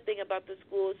 The other thing about the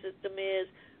school system is,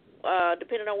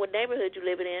 depending on what neighborhood you're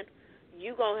living in,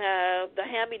 you're going to have the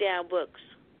hand-me-down books.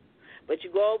 But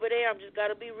you go over there, I'm just got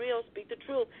to be real, speak the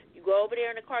truth. You go over there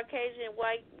in the Caucasian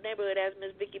white neighborhood, as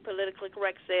Ms. Vicky Politically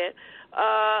Correct said,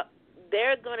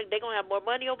 they're going to have more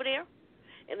money over there,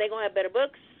 and they're going to have better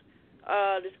books.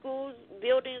 The schools,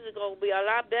 buildings are going to be a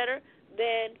lot better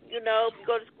than, you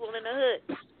go to school in the hood.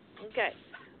 Okay.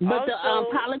 But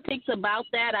also, the politics about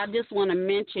that, I just want to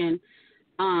mention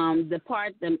the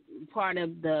part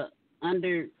of the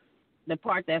the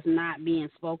part that's not being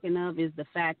spoken of is the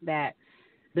fact that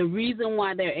the reason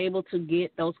why they're able to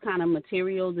get those kind of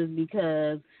materials is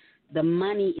because the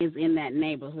money is in that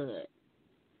neighborhood.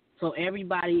 So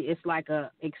everybody, it's like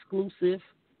a exclusive,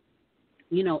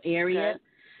 area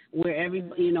where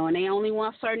and they only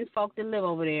want certain folk to live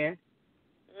over there,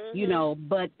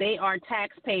 but they are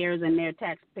taxpayers and their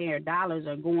taxpayer dollars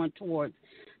are going towards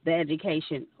the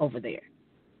education over there.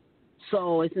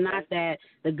 So it's not that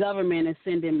the government is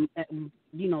sending,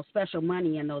 special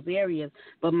money in those areas.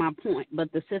 But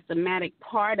the systematic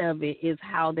part of it is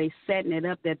how they setting it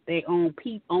up that they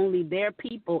only their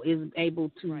people is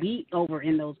able to be over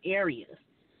in those areas,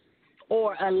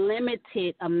 or a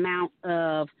limited amount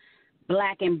of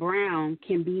black and brown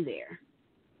can be there.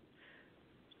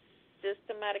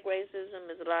 Systematic racism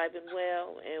is alive and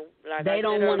well, and like they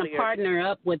don't want to partner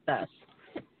up with us.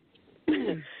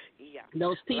 Yeah.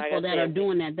 Those people that are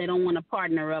doing that, they don't want to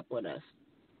partner up with us.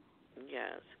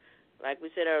 Yes. Like we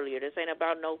said earlier, this ain't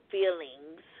about no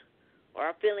feelings or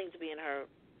our feelings being hurt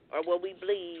or what we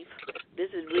believe. This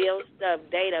is real stuff,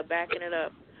 data backing it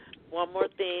up. One more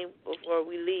thing before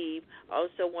we leave. I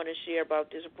also want to share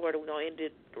about this report. We're going to end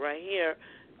it right here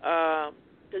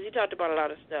because you talked about a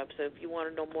lot of stuff. So if you want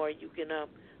to know more, you can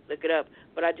look it up.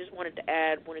 But I just wanted to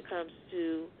add when it comes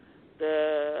to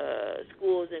the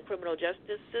schools and criminal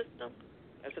justice system,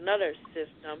 that's another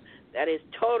system that is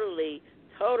totally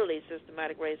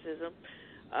systematic racism.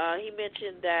 He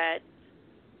mentioned that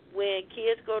when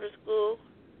kids go to school,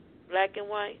 black and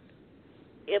white,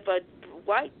 if a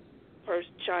white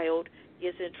child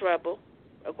gets in trouble,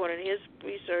 according to his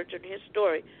research and his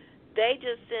story, they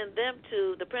just send them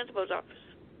to the principal's office,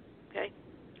 okay?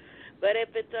 But if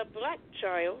it's a black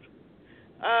child,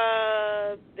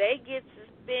 they get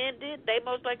suspended. They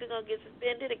most likely going to get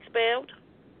suspended, expelled,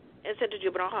 and sent to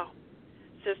juvenile hall.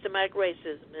 Systematic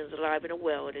racism is alive and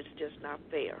well, and it's just not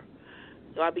fair.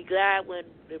 So I'll be glad when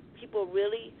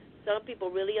some people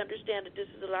really understand that this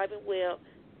is alive and well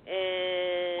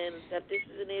and that this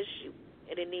is an issue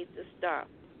and it needs to stop.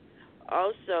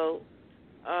 Also,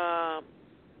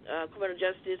 criminal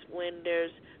justice when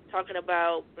there's talking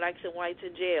about blacks and whites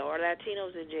in jail or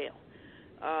Latinos in jail.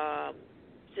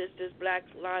 Since this Black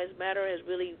Lives Matter has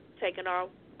really taken off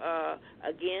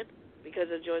again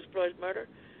because of George Floyd's murder,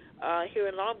 here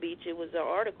in Long Beach, it was an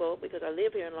article, because I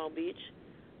live here in Long Beach,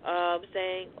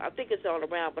 saying, I think it's all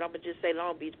around, but I'm going to just say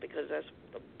Long Beach because that's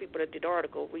the people that did the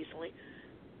article recently.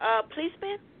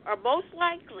 Policemen are most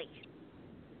likely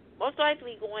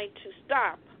going to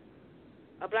stop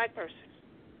a black person.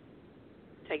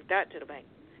 Take that to the bank.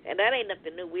 And that ain't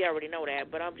nothing new. We already know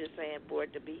that, but I'm just saying for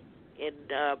it to be in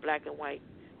black and white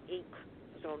ink.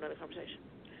 That's a whole other conversation.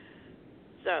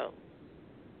 So,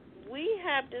 we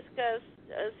have discussed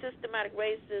systematic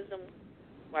racism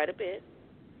quite a bit.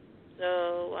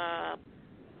 So, I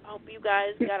hope you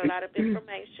guys got a lot of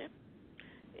information.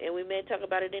 And we may talk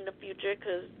about it in the future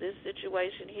because this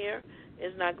situation here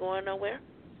is not going nowhere.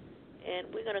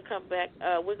 And we're going to come back.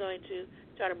 We're going to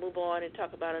try to move on and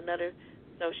talk about another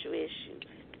social issue.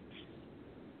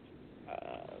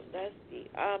 Let's see.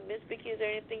 Ms. Vicky, is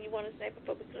there anything you want to say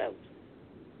before we close?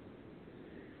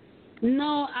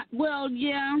 No.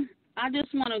 I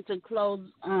just wanted to close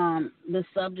the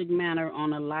subject matter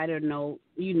on a lighter note,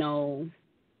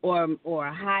 or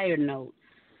a higher note.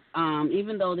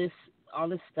 Even though all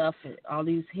this stuff, all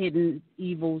these hidden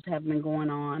evils have been going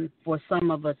on, for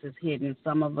some of us it's hidden,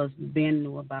 some of us been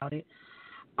knew about it.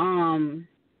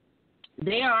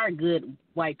 There are good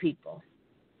white people.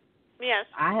 Yes.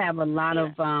 I have a lot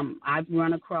of, I've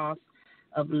run across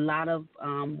a lot of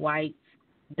whites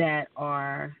that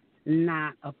are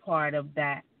not a part of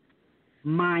that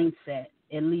mindset,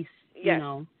 at least, yes.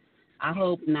 I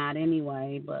hope not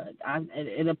anyway, but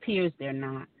it appears they're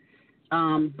not.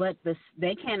 But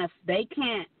they can't,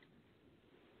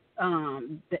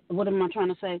 what am I trying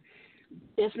to say?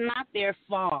 It's not their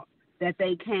fault that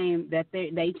they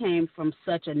came from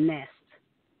such a nest.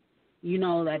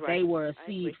 That they were a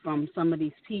seed from some of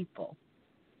these people.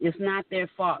 It's not their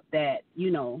fault that,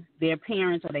 their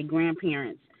parents or their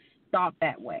grandparents thought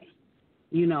that way,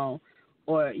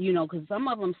 or, because some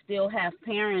of them still have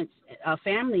parents, a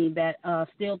family that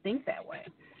still think that way.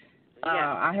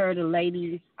 Yeah. I heard a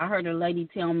lady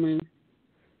tell me,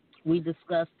 we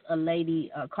discussed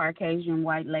a Caucasian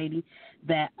white lady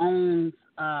that owns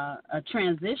a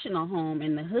transitional home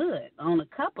in the hood, own a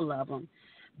couple of them,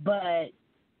 but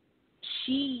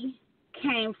she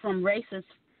came from racist,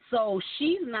 so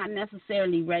she's not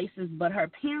necessarily racist, but her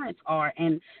parents are,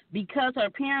 and because her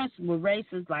parents were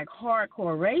racist, like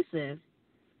hardcore racist,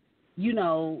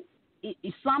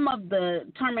 some of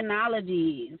the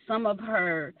terminology, some of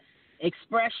her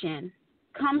expression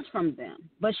comes from them,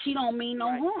 but she don't mean no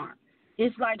harm.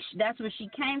 It's like that's where she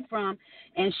came from,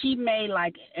 and she may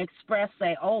like express,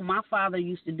 say, oh, my father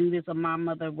used to do this, or my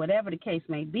mother, whatever the case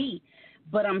may be.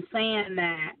 But I'm saying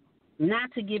that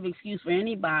not to give excuse for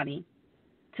anybody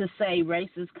to say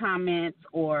racist comments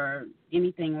or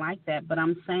anything like that, but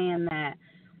I'm saying that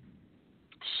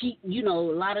she, you know,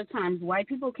 a lot of times white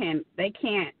people can't,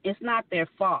 it's not their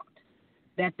fault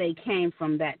that they came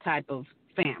from that type of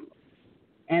family.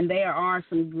 And there are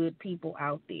some good people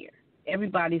out there.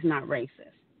 Everybody's not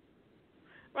racist.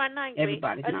 Right, I agree.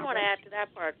 I just want to add to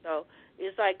that part, though.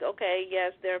 It's like, okay,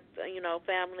 yes, their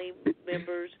family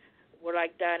members were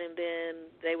like that, and then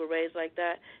they were raised like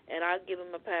that, and I'll give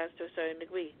them a pass to a certain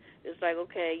degree. It's like,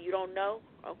 okay, you don't know?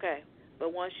 Okay.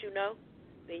 But once you know,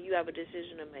 then you have a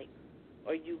decision to make.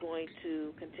 Are you going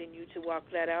to continue to walk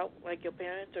that out like your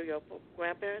parents or your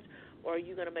grandparents, or are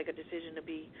you going to make a decision to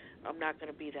be, I'm not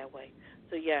going to be that way?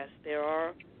 So, yes, there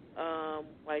are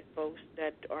white folks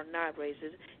that are not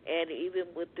racist, and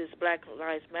even with this Black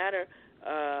Lives Matter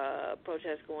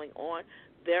protest going on,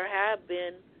 there have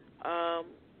been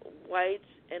whites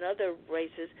and other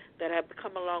races that have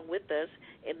come along with us,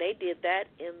 and they did that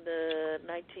in the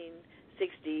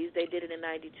 1960s. They did it in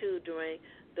 92 during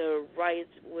the riots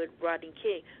with Rodney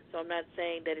King. So I'm not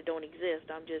saying that it don't exist.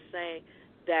 I'm just saying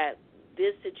that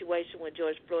this situation with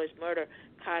George Floyd's murder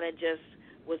kind of just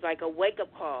was like a wake-up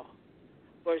call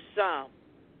for some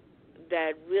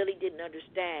that really didn't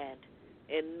understand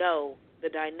and know the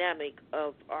dynamic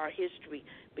of our history,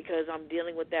 because I'm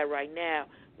dealing with that right now,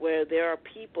 where there are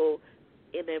people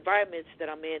in the environments that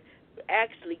I'm in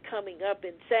actually coming up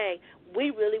and saying, we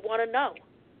really want to know.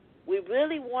 We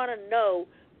really want to know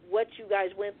what you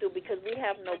guys went through, because we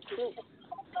have no clue.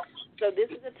 So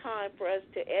this is a time for us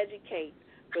to educate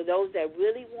for those that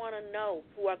really want to know,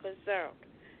 who are concerned,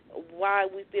 why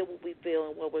we feel what we feel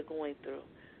and what we're going through.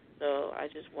 So I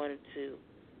just wanted to,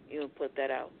 put that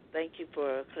out. Thank you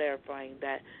for clarifying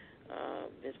that,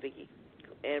 Ms. Vicki.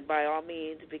 And by all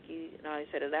means, Vicki and I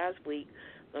said it last week,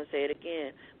 I'm going to say it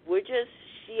again. We're just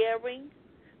sharing.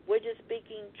 We're just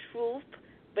speaking truth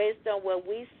based on what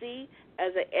we see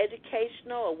as an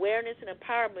educational awareness and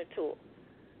empowerment tool.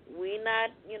 We're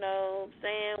not,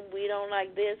 saying we don't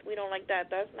like this, we don't like that.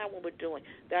 That's not what we're doing.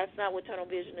 That's not what Tunnel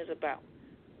Vision is about.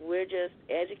 We're just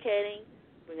educating,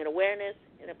 bringing awareness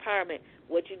and empowerment.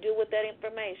 What you do with that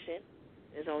information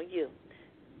is on you.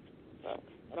 So,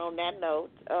 and on that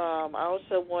note, I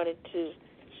also wanted to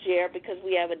share, because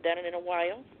we haven't done it in a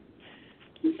while.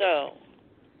 So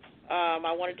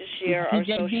I wanted to share our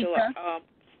social.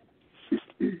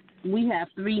 We have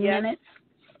 3 minutes.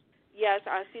 Yes,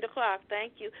 I see the clock.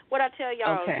 Thank you. What I tell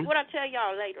y'all? Okay. What I tell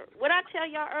y'all later? What I tell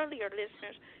y'all earlier,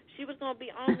 listeners? She was going to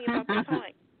be on me about the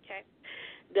point. Okay.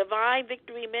 Divine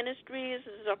Victory Ministries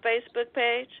is our Facebook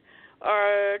page.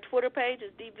 Our Twitter page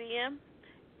is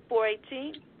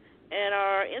DVM418, and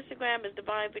our Instagram is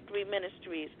Divine Victory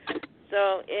Ministries.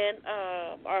 So in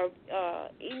our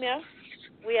email,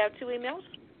 we have 2 emails.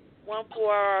 One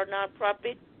for our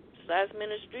nonprofit /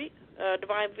 ministry,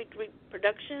 Divine Victory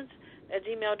Productions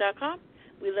 @gmail.com.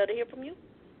 We'd love to hear from you.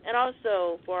 And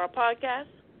also for our podcast,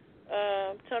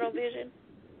 Tunnel Vision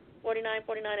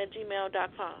 4949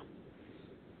 @gmail.com.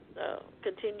 So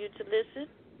continue to listen.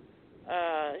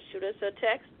 Shoot us a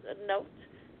text, a note,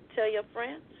 tell your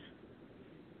friends,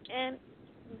 and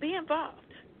be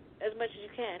involved as much as you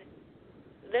can.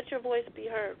 Let your voice be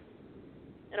heard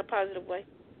in a positive way,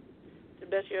 to the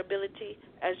best of your ability,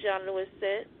 as John Lewis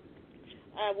said.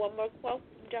 One more quote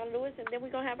from John Lewis, and then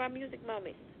we're going to have our music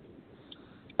moment.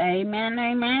 Amen,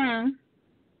 amen.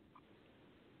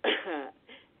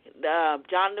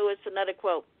 John Lewis, another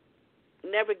quote: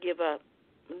 never give up,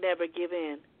 never give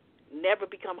in, never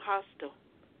become hostile.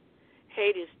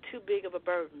 Hate is too big of a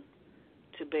burden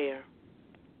to bear.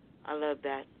 I love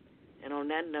that. And on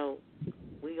that note,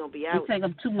 we're going to be out. It takes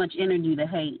up too much energy to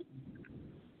hate.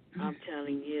 I'm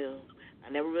telling you. I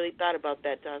never really thought about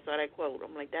that until I saw that quote.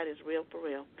 I'm like, that is real for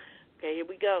real. Okay, here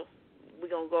we go. We're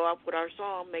going to go off with our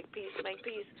song, Make Peace, Make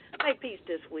Peace. Make peace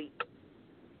this week.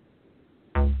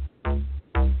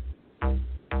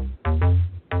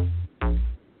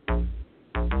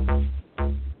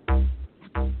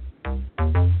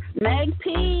 Make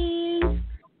peace.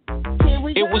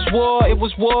 It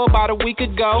was war about a week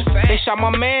ago. They shot my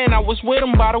man, I was with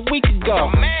him about a week ago.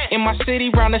 In my city,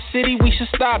 round the city, we should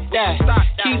stop that.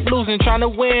 Keep losing, trying to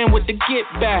win with the get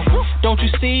back. Don't you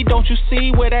see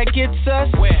where that gets us?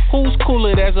 Who's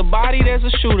cooler? There's a body, there's a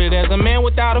shooter. There's a man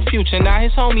without a future, now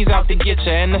his homies out to get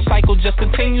ya. And the cycle just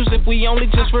continues if we only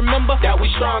just remember that we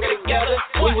stronger together.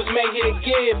 We was made here to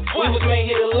give, we was made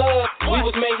here to love. We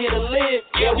was made here to live.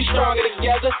 Yeah, we stronger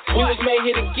together. We was made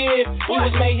here to give. We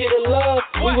was made here to love.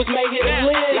 We was made here to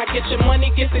live. Now get your money,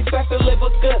 get success, and live a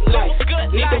good life.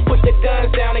 Need to put the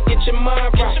guns down and get your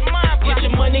mind right. Get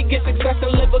your money, get success,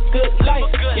 and live a good life.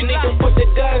 You need to put the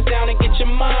guns down and get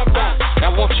your mind right.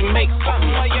 Now won't you make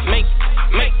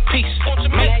peace,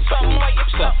 make something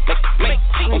yourself, make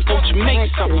won't you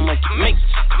make something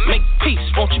make peace,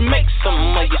 won't you make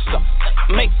something of yourself,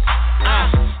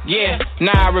 yeah,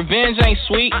 nah, revenge ain't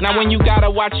sweet. Now when you gotta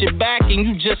watch your back and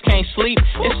you just can't sleep,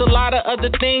 it's a lot of other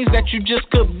things that you just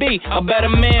could be. A better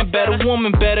man, better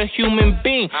woman, better human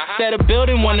being. Instead of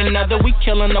building one another, we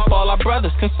killing up all our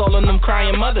brothers, consoling them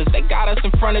crying mothers. They got us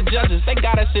in front of judges, they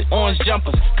got us in orange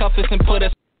jumpers, cuff us and put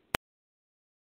us